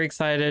 I'm very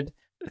excited.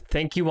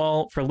 Thank you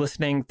all for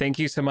listening. Thank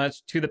you so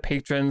much to the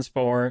patrons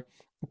for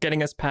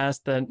getting us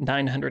past the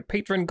 900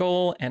 patron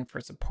goal and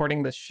for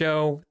supporting the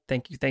show.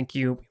 Thank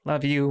you. We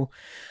love you.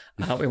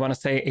 We want to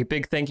say a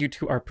big thank you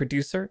to our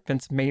producer,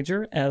 Vince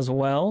Major, as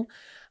well.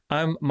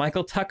 I'm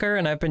Michael Tucker,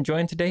 and I've been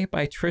joined today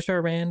by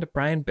Trisha Rand,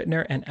 Brian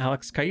Bittner, and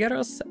Alex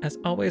Calleros. As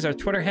always, our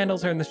Twitter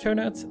handles are in the show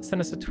notes.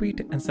 Send us a tweet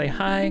and say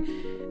hi,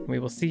 and we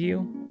will see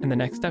you in the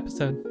next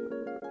episode.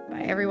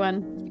 Bye,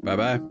 everyone.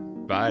 Bye-bye.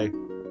 Bye.